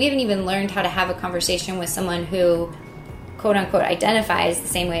haven't even learned how to have a conversation with someone who, quote unquote, identifies the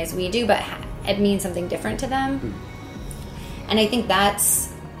same way as we do, but it means something different to them. And I think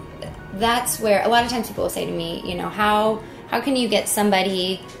that's where a lot of times people will say to me, you know, how can you get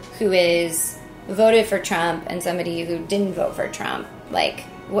somebody who is voted for Trump and somebody who didn't vote for Trump, like,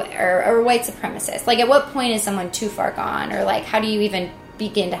 or white supremacist? Like, at what point is someone too far gone? Or, like, how do you even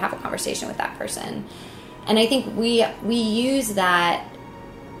begin to have a conversation with that person? And I think we use the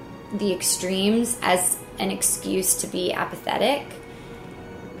extremes as an excuse to be apathetic,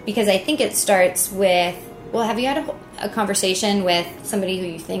 because I think it starts with, well, have you had a conversation with somebody who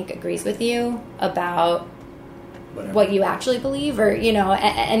you think agrees with you about what you actually believe, or, you know,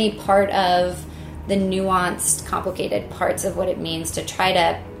 any part of the nuanced, complicated parts of what it means to try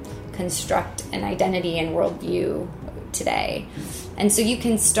to construct an identity and worldview today? And so you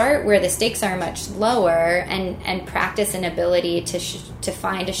can start where the stakes are much lower and practice an ability to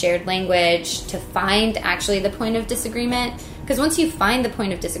find a shared language, to find actually the point of disagreement. Because once you find the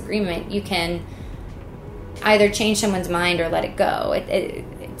point of disagreement, you can either change someone's mind or let it go. It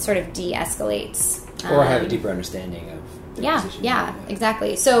sort of de-escalates. Or have a deeper understanding of the position. Yeah,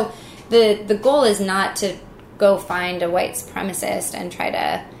 exactly. So the goal is not to go find a white supremacist and try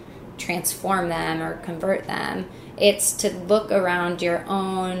to transform them or convert them. It's to look around your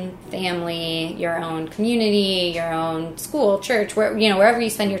own family, your own community, your own school, church, wherever you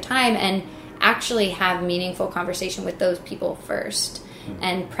spend your time, and actually have meaningful conversation with those people first,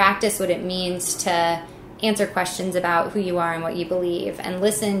 and practice what it means to answer questions about who you are and what you believe, and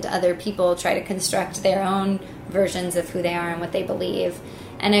listen to other people try to construct their own versions of who they are and what they believe.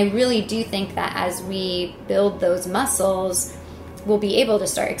 And I really do think that as we build those muscles, we'll be able to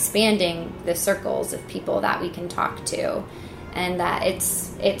start expanding the circles of people that we can talk to. And that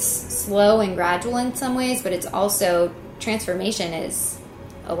it's slow and gradual in some ways, but it's also, transformation is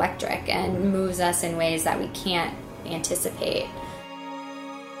electric and moves us in ways that we can't anticipate.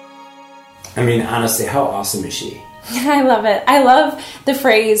 I mean, honestly, how awesome is she? I love it. I love the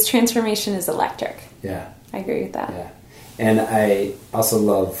phrase, transformation is electric. Yeah. I agree with that. Yeah. And I also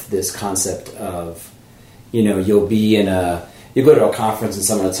love this concept of, you know, you'll go to a conference and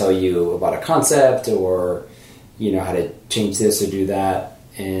someone will tell you about a concept, or, you know, how to change this or do that.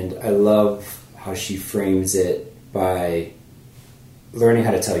 And I love how she frames it by learning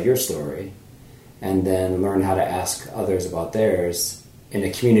how to tell your story and then learn how to ask others about theirs in a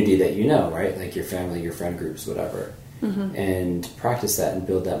community that you know, right? Like your family, your friend groups, whatever. Mm-hmm. And practice that and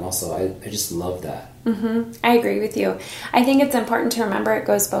build that muscle. I just love that. Mm-hmm. I agree with you. I think it's important to remember it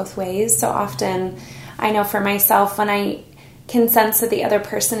goes both ways. So often, I know for myself, when I can sense that the other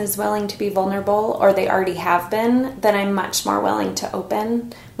person is willing to be vulnerable, or they already have been, then I'm much more willing to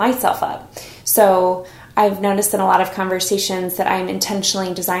open myself up. So I've noticed in a lot of conversations that I'm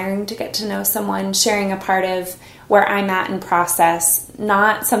intentionally desiring to get to know someone, sharing a part of where I'm at in process,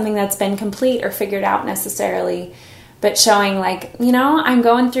 not something that's been complete or figured out necessarily, but showing like, you know, I'm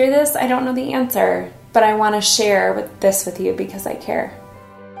going through this, I don't know the answer, but I want to share this with you because I care.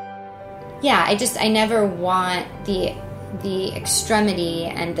 Yeah, I never want the extremity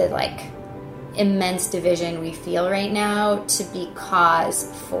and the like immense division we feel right now to be cause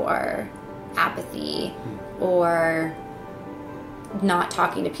for apathy or not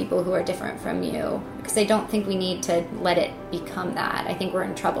talking to people who are different from you, because I don't think we need to let it become that. I think we're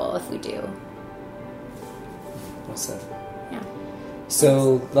in trouble if we do. Well said. Yeah.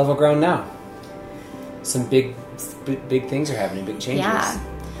 So, Level Ground now. Some big things are happening, big changes. Yeah.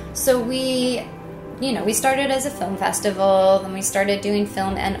 So we started as a film festival, then we started doing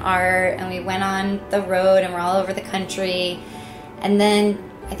film and art, and we went on the road and we're all over the country. And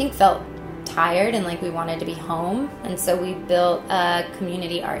then I think felt tired and like we wanted to be home. And so we built a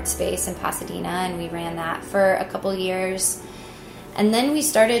community art space in Pasadena, and we ran that for a couple years. And then we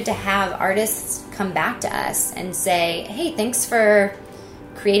started to have artists come back to us and say, hey, thanks for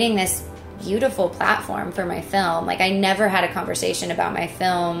creating this beautiful platform for my film. Like, I never had a conversation about my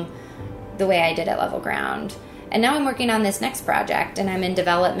film the way I did at Level Ground. And now I'm working on this next project, and I'm in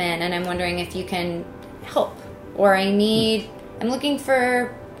development, and I'm wondering if you can help. Or I'm looking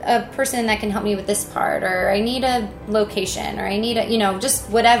for a person that can help me with this part, or I need a location, or I need just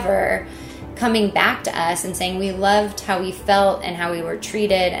whatever, coming back to us and saying we loved how we felt and how we were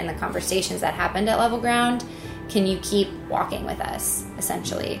treated and the conversations that happened at Level Ground. Can you keep walking with us,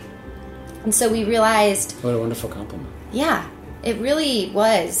 essentially? And so we realized... What a wonderful compliment. Yeah, it really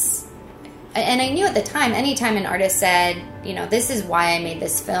was. And I knew at the time, anytime an artist said, this is why I made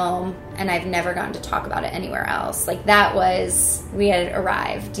this film, and I've never gotten to talk about it anywhere else, like that was, we had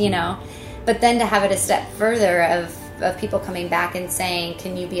arrived, But then to have it a step further of people coming back and saying,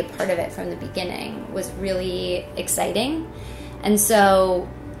 can you be a part of it from the beginning, was really exciting. And so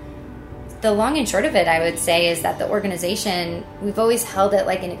the long and short of it, I would say, is that the organization, we've always held it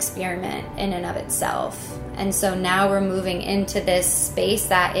like an experiment in and of itself. And so now we're moving into this space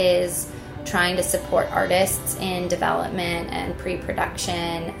that is trying to support artists in development and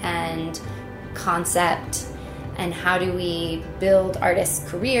pre-production and concept, and how do we build artists'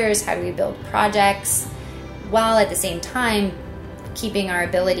 careers, how do we build projects, while at the same time keeping our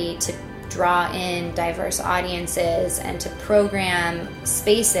ability to draw in diverse audiences and to program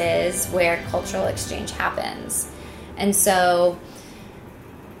spaces where cultural exchange happens. And so,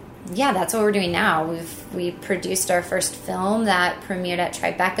 yeah, that's what we're doing now. We produced our first film that premiered at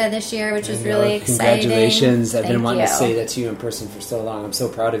Tribeca this year, which was really exciting. Congratulations. I've been wanting to say that to you in person for so long. I'm so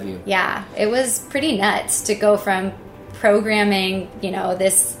proud of you. Yeah, it was pretty nuts to go from programming,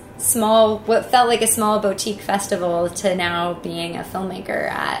 this small, what felt like a small boutique festival, to now being a filmmaker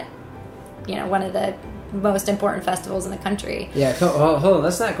at, one of the most important festivals in the country. Yeah, hold on.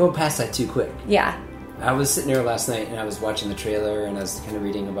 Let's not go past that too quick. Yeah. I was sitting there last night and I was watching the trailer and I was kind of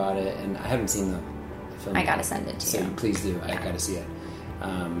reading about it, and I haven't seen the film. I gotta send it to you. So please do. Yeah. I gotta see it.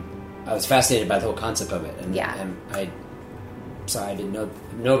 I was fascinated by the whole concept of it, and I didn't know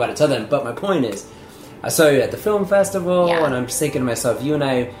about it till then. But my point is, I saw you at the film festival, and I'm just thinking to myself, you and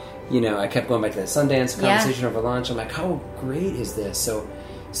I kept going back to that Sundance conversation over lunch. I'm like, how great is this?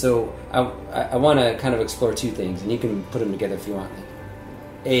 So I want to kind of explore two things, and you can put them together if you want.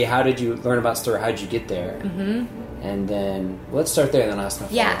 A, how did you learn about Stir? How did you get there? Mm-hmm. And then let's start there, and then I'll ask my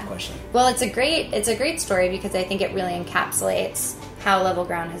follow-up question. Well, it's a great story because I think it really encapsulates how Level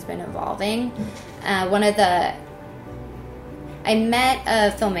Ground has been evolving. I met a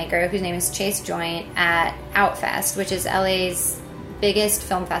filmmaker whose name is Chase Joint at Outfest, which is LA's biggest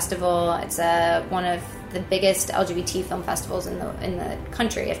film festival. It's one of the biggest LGBT film festivals in the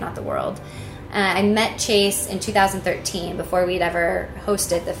country, if not the world. I met Chase in 2013 before we'd ever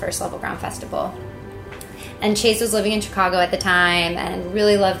hosted the first Level Ground Festival. And Chase was living in Chicago at the time and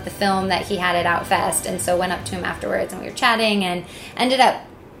really loved the film that he had at Outfest, and so went up to him afterwards and we were chatting and ended up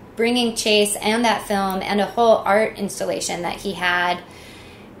bringing Chase and that film and a whole art installation that he had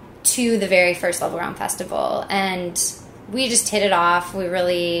to the very first Level Ground Festival. And we just hit it off. We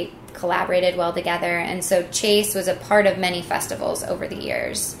really collaborated well together. And so Chase was a part of many festivals over the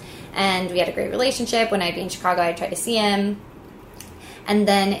years. And we had a great relationship. When I'd be in Chicago, I'd try to see him. And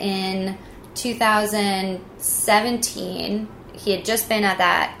then in 2017, he had just been at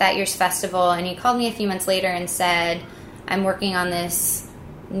that year's festival, and he called me a few months later and said, I'm working on this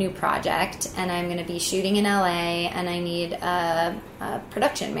new project, and I'm going to be shooting in LA, and I need a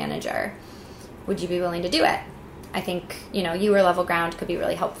production manager. Would you be willing to do it? I think, you or Level Ground could be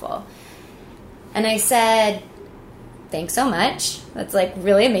really helpful. And I said, thanks so much. That's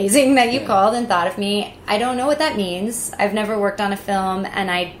really amazing that you called and thought of me. I don't know what that means. I've never worked on a film,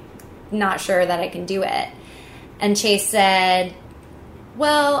 and I'm not sure that I can do it. And Chase said,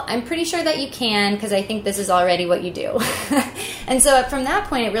 well, I'm pretty sure that you can, because I think this is already what you do. And so from that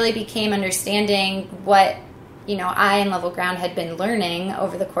point, it really became understanding what, I and Level Ground had been learning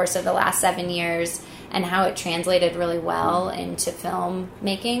over the course of the last 7 years, and how it translated really well into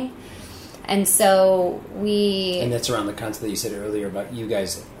filmmaking. And so and that's around the concept that you said earlier about you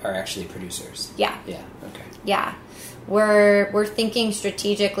guys are actually producers. Yeah. Yeah. Okay. Yeah. We're thinking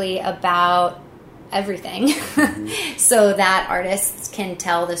strategically about everything so that artists can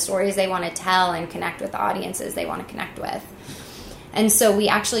tell the stories they want to tell and connect with the audiences they want to connect with. And so we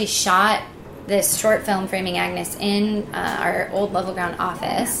actually shot this short film, Framing Agnes, in our old Level Ground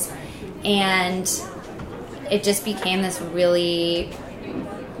office, and it just became this really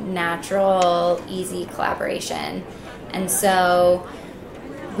natural, easy collaboration. And so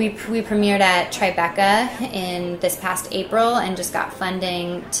we premiered at Tribeca in this past April and just got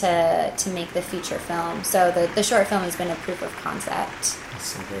funding to make the feature film. So the short film has been a proof of concept. That's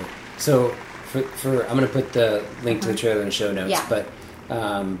so great. So for I'm going to put the link to the trailer in the show notes, but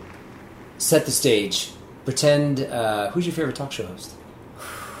set the stage. Pretend, who's your favorite talk show host?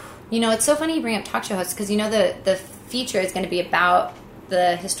 It's so funny you bring up talk show hosts because the feature is going to be about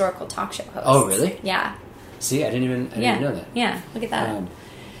the historical talk show hosts. Oh, really? Yeah. See, I didn't even know that. Yeah, look at that.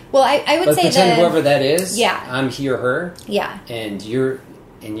 Well, I would say pretend whoever that is. Yeah. I'm he or her. Yeah. And you're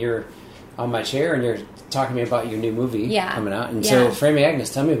on my chair and you're talking to me about your new movie coming out. And so Framing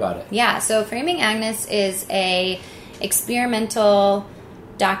Agnes, tell me about it. Yeah. So Framing Agnes is a experimental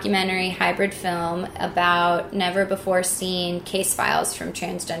documentary hybrid film about never before seen case files from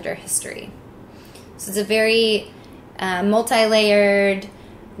transgender history. So it's a very multi-layered,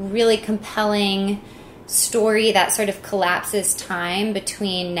 really compelling story that sort of collapses time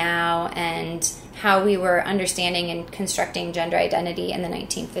between now and how we were understanding and constructing gender identity in the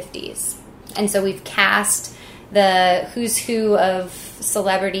 1950s. And so we've cast the who's who of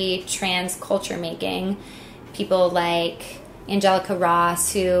celebrity trans culture making, people like Angelica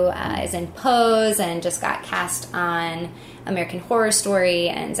Ross, who is in Pose and just got cast on American Horror Story,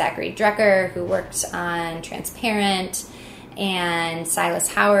 and Zachary Drecker, who worked on Transparent, and Silas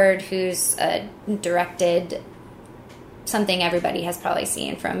Howard, who's directed something everybody has probably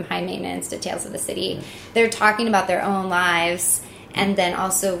seen, from High Maintenance to Tales of the City. Mm-hmm. They're talking about their own lives and then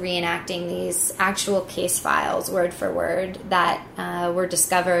also reenacting these actual case files, word for word, that were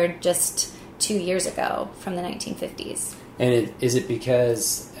discovered just 2 years ago from the 1950s. And is it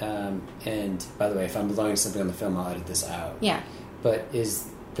because, and by the way, if I'm belonging to something on the film, I'll edit this out. Yeah. But is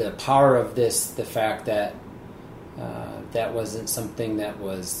the power of this the fact that that wasn't something that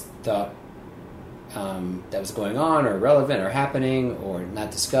was thought that was going on or relevant or happening or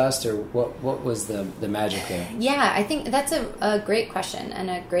not discussed, or what was the magic there? Yeah, I think that's a great question and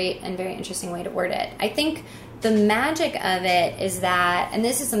a great and very interesting way to word it. I think the magic of it is that, and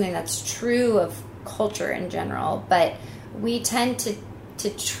this is something that's true of culture in general, but we tend to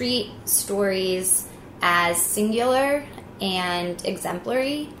treat stories as singular and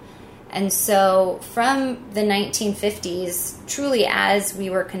exemplary. And so from the 1950s, truly as we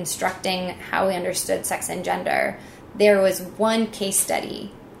were constructing how we understood sex and gender, there was one case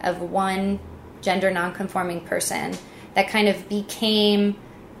study of one gender nonconforming person that kind of became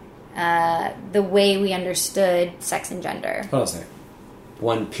the way we understood sex and gender. Hold on a second.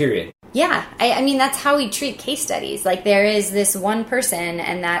 One period. Yeah, I mean, that's how we treat case studies. Like, there is this one person,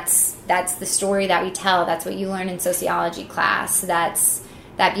 and that's the story that we tell. That's what you learn in sociology class.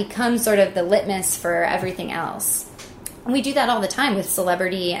 That becomes sort of the litmus for everything else. And we do that all the time with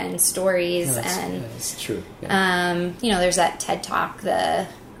celebrity and stories. That's true. Yeah. There's that TED Talk, the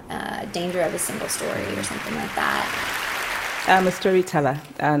danger of a single story or something like that. I'm a storyteller,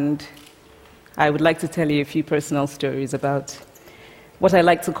 and I would like to tell you a few personal stories about what I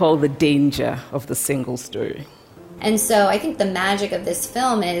like to call the danger of the single story. And so I think the magic of this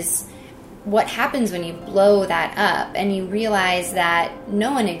film is what happens when you blow that up and you realize that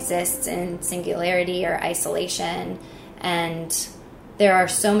no one exists in singularity or isolation, and there are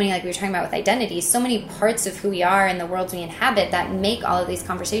so many, like we were talking about with identity, so many parts of who we are and the worlds we inhabit that make all of these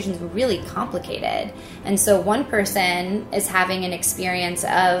conversations really complicated. And so one person is having an experience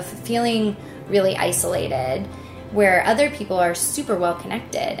of feeling really isolated, where other people are super well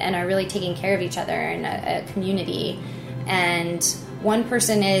connected and are really taking care of each other in a community. And one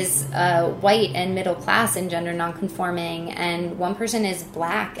person is white and middle class and gender nonconforming, and one person is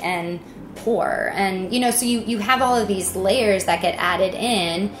black and poor. And, so you have all of these layers that get added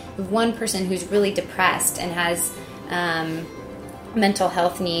in. One person who's really depressed and has mental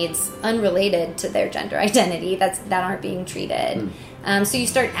health needs unrelated to their gender identity that aren't being treated. So you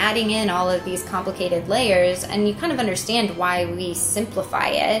start adding in all of these complicated layers, and you kind of understand why we simplify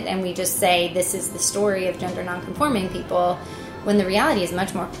it and we just say this is the story of gender nonconforming people, when the reality is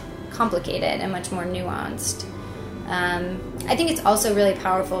much more complicated and much more nuanced. I think it's also really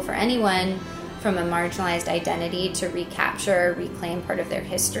powerful for anyone from a marginalized identity to recapture, reclaim part of their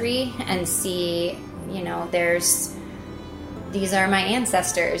history and see, these are my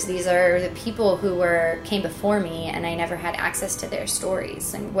ancestors. These are the people who came before me, and I never had access to their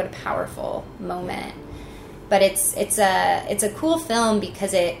stories. And what a powerful moment! But it's a cool film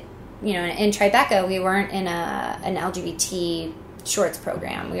because it, in Tribeca we weren't in an LGBT shorts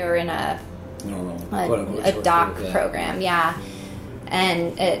program. We were in a doc program, yeah.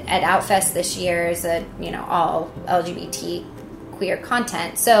 And at Outfest this year is all LGBT queer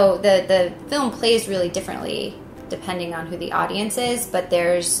content. So the film plays really differently depending on who the audience is, but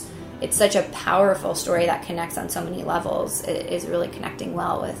it's such a powerful story that connects on so many levels. It is really connecting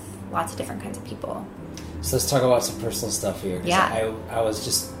well with lots of different kinds of people. So let's talk about some personal stuff here. Yeah. I was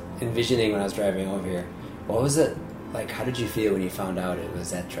just envisioning when I was driving over here. What was it like? How did you feel when you found out it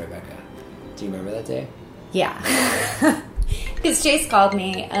was at Tribeca? Do you remember that day? Yeah. Because Chase called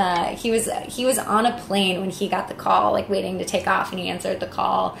me. He was on a plane when he got the call, like waiting to take off, and he answered the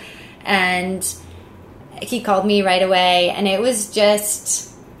call. And he called me right away, and it was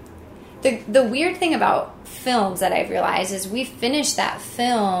just... The weird thing about films that I've realized is we finished that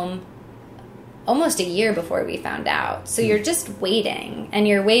film almost a year before we found out. So you're just waiting, and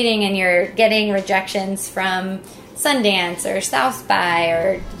you're getting rejections from Sundance or South by,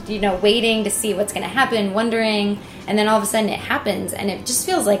 or, waiting to see what's going to happen, wondering, and then all of a sudden it happens, and it just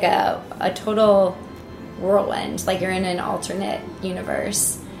feels like a total whirlwind, like you're in an alternate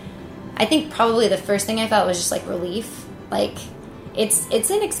universe. I think probably the first thing I felt was just like relief. Like, it's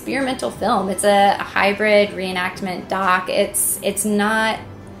an experimental film. It's a hybrid reenactment doc. It's not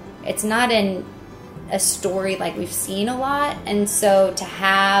in a story like we've seen a lot, and so to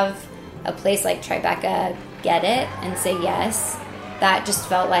have a place like Tribeca get it and say yes, that just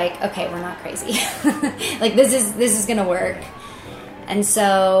felt like, okay, we're not crazy. Like, this is gonna work. And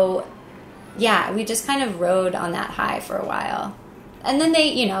so yeah, we just kind of rode on that high for a while. And then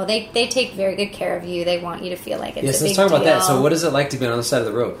they take very good care of you. They want you to feel like it's a big deal. Let's talk about that. So what is it like to be on the side of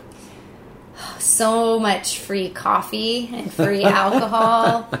the rope? So much free coffee and free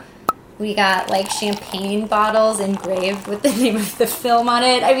alcohol. We got like champagne bottles engraved with the name of the film on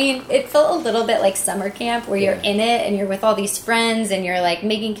it. I mean, it felt a little bit like summer camp where you're in it and you're with all these friends and you're like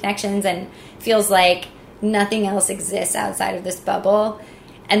making connections, and feels like nothing else exists outside of this bubble.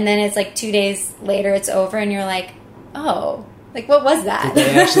 And then it's like 2 days later it's over and you're like, oh, like what was that? Did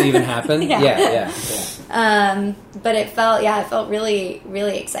they actually even happen? Yeah. But it felt really,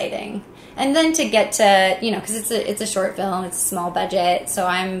 really exciting. And then to get to, because it's a short film, it's a small budget, so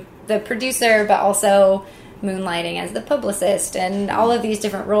I'm the producer, but also moonlighting as the publicist and all of these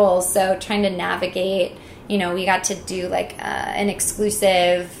different roles. So trying to navigate, we got to do like an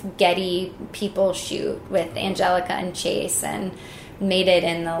exclusive Getty People shoot with Angelica and Chase, and made it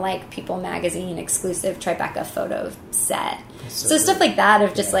in the like People magazine exclusive Tribeca photo set. So stuff like that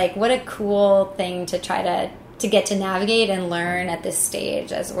of just like, what a cool thing to try to get to navigate and learn at this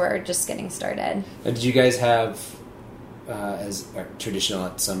stage as we're just getting started. Did you guys have, as traditional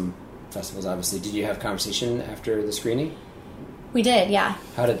at some festivals, obviously, did you have conversation after the screening? We did, yeah.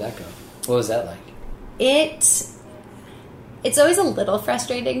 How did that go? What was that like? It's always a little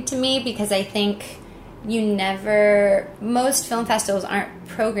frustrating to me because I think most film festivals aren't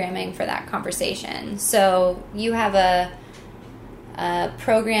programming for that conversation. So you have a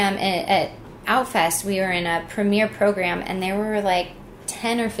program at Outfest. We were in a premiere program, and there were like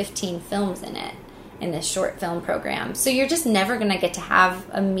 10 or 15 films in it, in this short film program. So you're just never going to get to have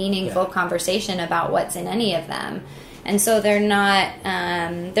a meaningful conversation about what's in any of them. And so they're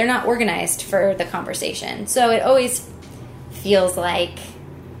not organized for the conversation. So it always feels like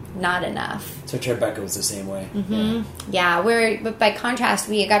not enough. So Tribeca was the same way. Mm-hmm. Yeah, but by contrast,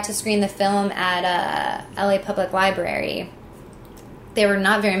 we got to screen the film at LA Public Library. There were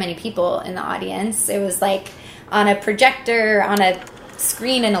not very many people in the audience. It was like on a projector, on a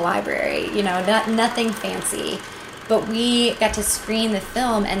screen in a library, nothing fancy. But we got to screen the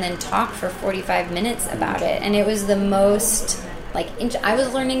film and then talk for 45 minutes about it. And it was the most, I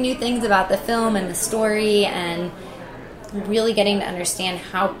was learning new things about the film and the story, and really getting to understand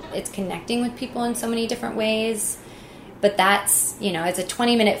how it's connecting with people in so many different ways. But that's, it's a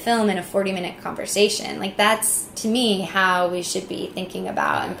 20-minute film and a 40-minute conversation. Like, that's, to me, how we should be thinking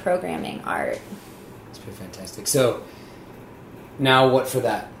about and programming art. It's pretty fantastic. So, now what for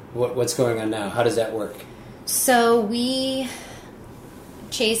that? What's going on now? How does that work? So,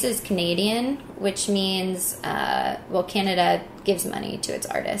 Chase is Canadian, which means, Canada gives money to its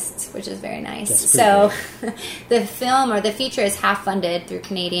artists, which is very nice. So, the film or the feature is half funded through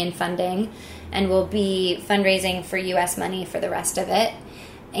Canadian funding, and we'll be fundraising for U.S. money for the rest of it.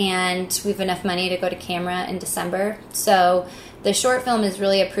 And we have enough money to go to camera in December. So the short film is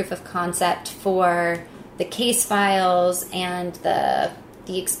really a proof of concept for the case files and the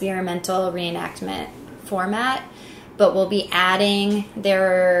experimental reenactment format. But we'll be adding,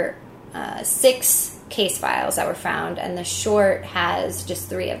 there are 6 case files that were found, and the short has just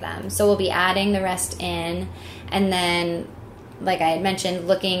 3 of them. So we'll be adding the rest in, and then, like I had mentioned,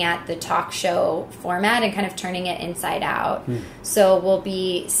 looking at the talk show format and kind of turning it inside out. So we'll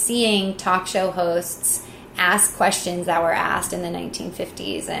be seeing talk show hosts ask questions that were asked in the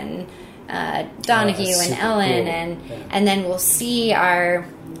 1950s, and Donahue and Ellen, cool. And then we'll see our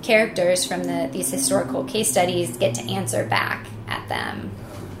characters from these historical case studies get to answer back at them.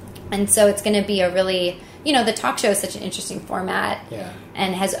 And so it's going to be a really, the talk show is such an interesting format,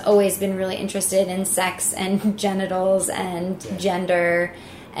 and has always been really interested in sex and genitals and gender.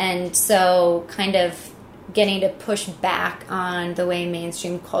 And so kind of getting to push back on the way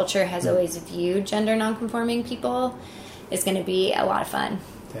mainstream culture has always viewed gender nonconforming people is going to be a lot of fun.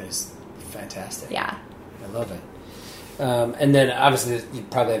 That is fantastic. Yeah. I love it. And then obviously you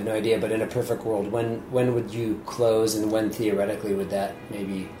probably have no idea, but in a perfect world, when would you close, and when theoretically would that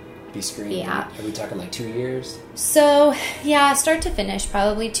maybe be screened? Yeah. Are we talking like 2 years? So, yeah, start to finish,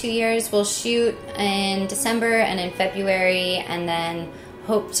 probably 2 years. We'll shoot in December and in February, and then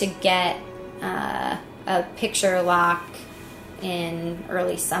hope to get a picture lock in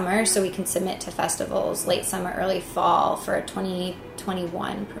early summer so we can submit to festivals late summer, early fall for a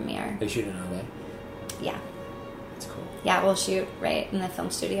 2021 premiere. They shoot in LA? Yeah. That's cool. Yeah, we'll shoot right in the film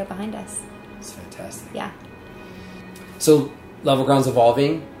studio behind us. It's fantastic. Yeah. So Level Ground's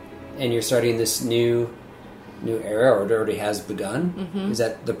evolving, and you're starting this new era, or it already has begun. Mm-hmm. Is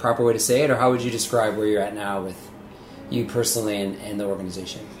that the proper way to say it, or how would you describe where you're at now with you personally and the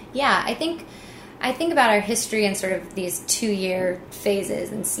organization? Yeah, I think about our history in sort of these 2-year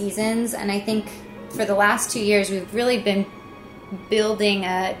phases and seasons, and I think for the last 2 years we've really been building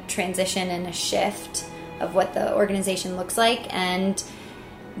a transition and a shift of what the organization looks like, and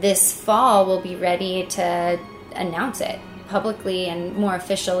this fall we'll be ready to announce it publicly and more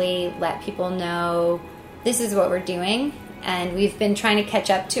officially let people know this is what we're doing. And we've been trying to catch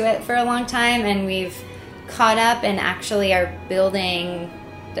up to it for a long time, and we've caught up and actually are building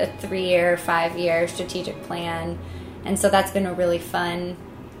a 3-year, 5-year strategic plan. And so that's been a really fun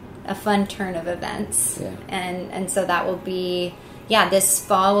turn of events. Yeah. And so that will be, this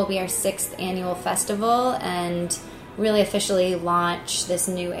fall will be our 6th annual festival and really officially launch this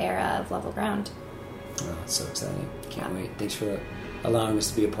new era of Level Ground. Oh, that's so exciting. Can't wait. Thanks for allowing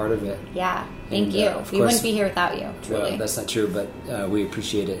us to be a part of it. Yeah, thank you. We wouldn't be here without you, truly. Well, that's not true, but we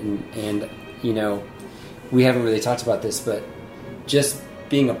appreciate it. And you know, we haven't really talked about this, but just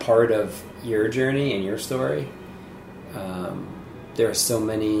being a part of your journey and your story, there are so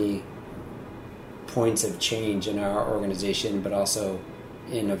many points of change in our organization, but also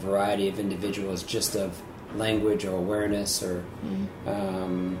in a variety of individuals, just of language or awareness or,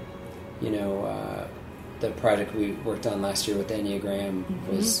 the project we worked on last year with Enneagram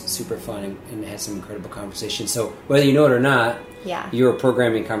was super fun and had some incredible conversations. So whether you know it or not, you're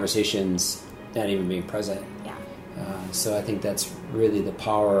programming conversations, not even being present. Yeah. So I think that's really the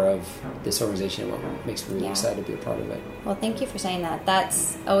power of this organization and what makes me really excited to be a part of it. Well, thank you for saying that.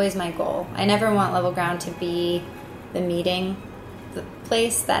 That's always my goal. I never want Level Ground to be the meeting, the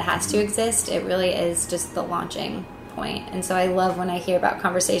place that has to exist. It really is just the launching point. And so I love when I hear about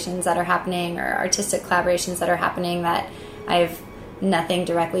conversations that are happening or artistic collaborations that are happening that I have nothing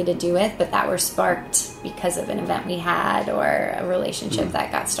directly to do with, but that were sparked because of an event we had or a relationship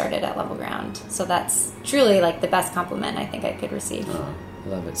that got started at Level Ground. So that's truly like the best compliment I think I could receive. Oh, I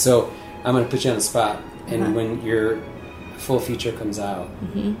love it. So I'm going to put you on the spot, and when your full feature comes out,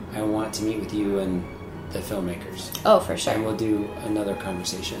 I want to meet with you and the filmmakers. Oh, for sure. And we'll do another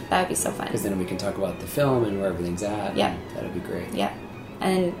conversation. That would be so fun. Because then we can talk about the film and where everything's at. Yep. That would be great. Yep.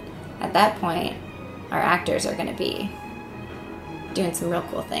 And at that point, our actors are going to be doing some real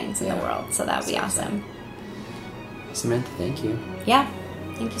cool things in the world. So that would be awesome. Samantha, thank you. Yeah.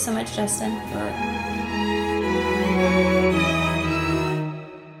 Thank you so much, Justin. All right.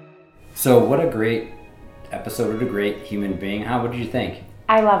 So what a great episode. What a great human being. What did you think?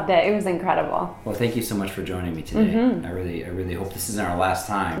 I loved it. It was incredible. Well, thank you so much for joining me today. I really hope this isn't our last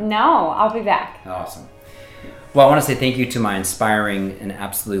time. No, I'll be back. Awesome. Well, I want to say thank you to my inspiring and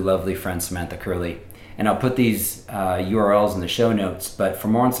absolutely lovely friend, Samantha Curley. And I'll put these URLs in the show notes. But for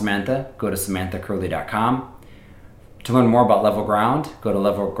more on Samantha, go to samanthacurley.com. To learn more about Level Ground, go to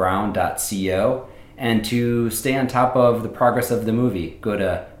levelground.co. And to stay on top of the progress of the movie, go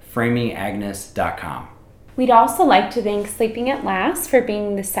to framingagnes.com. We'd also like to thank Sleeping at Last for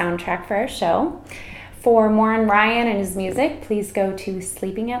being the soundtrack for our show. For more on Ryan and his music, please go to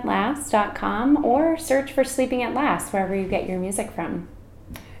sleepingatlast.com or search for Sleeping at Last wherever you get your music from.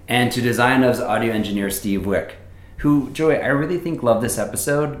 And to Design Of's audio engineer, Steve Wick, who, Joy, I really think loved this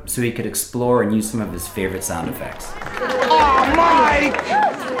episode so he could explore and use some of his favorite sound effects. Oh, Mike!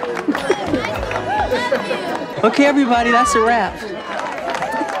 Okay, everybody, that's a wrap.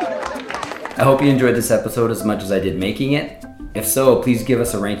 I hope you enjoyed this episode as much as I did making it. If so, please give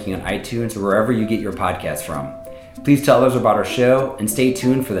us a ranking on iTunes or wherever you get your podcasts from. Please tell others about our show and stay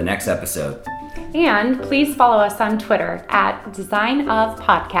tuned for the next episode. And please follow us on Twitter at Design of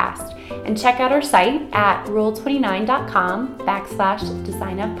Podcast and check out our site at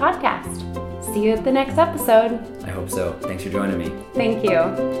rule29.com/Design of Podcast. See you at the next episode. I hope so. Thanks for joining me. Thank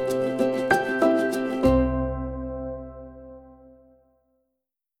you.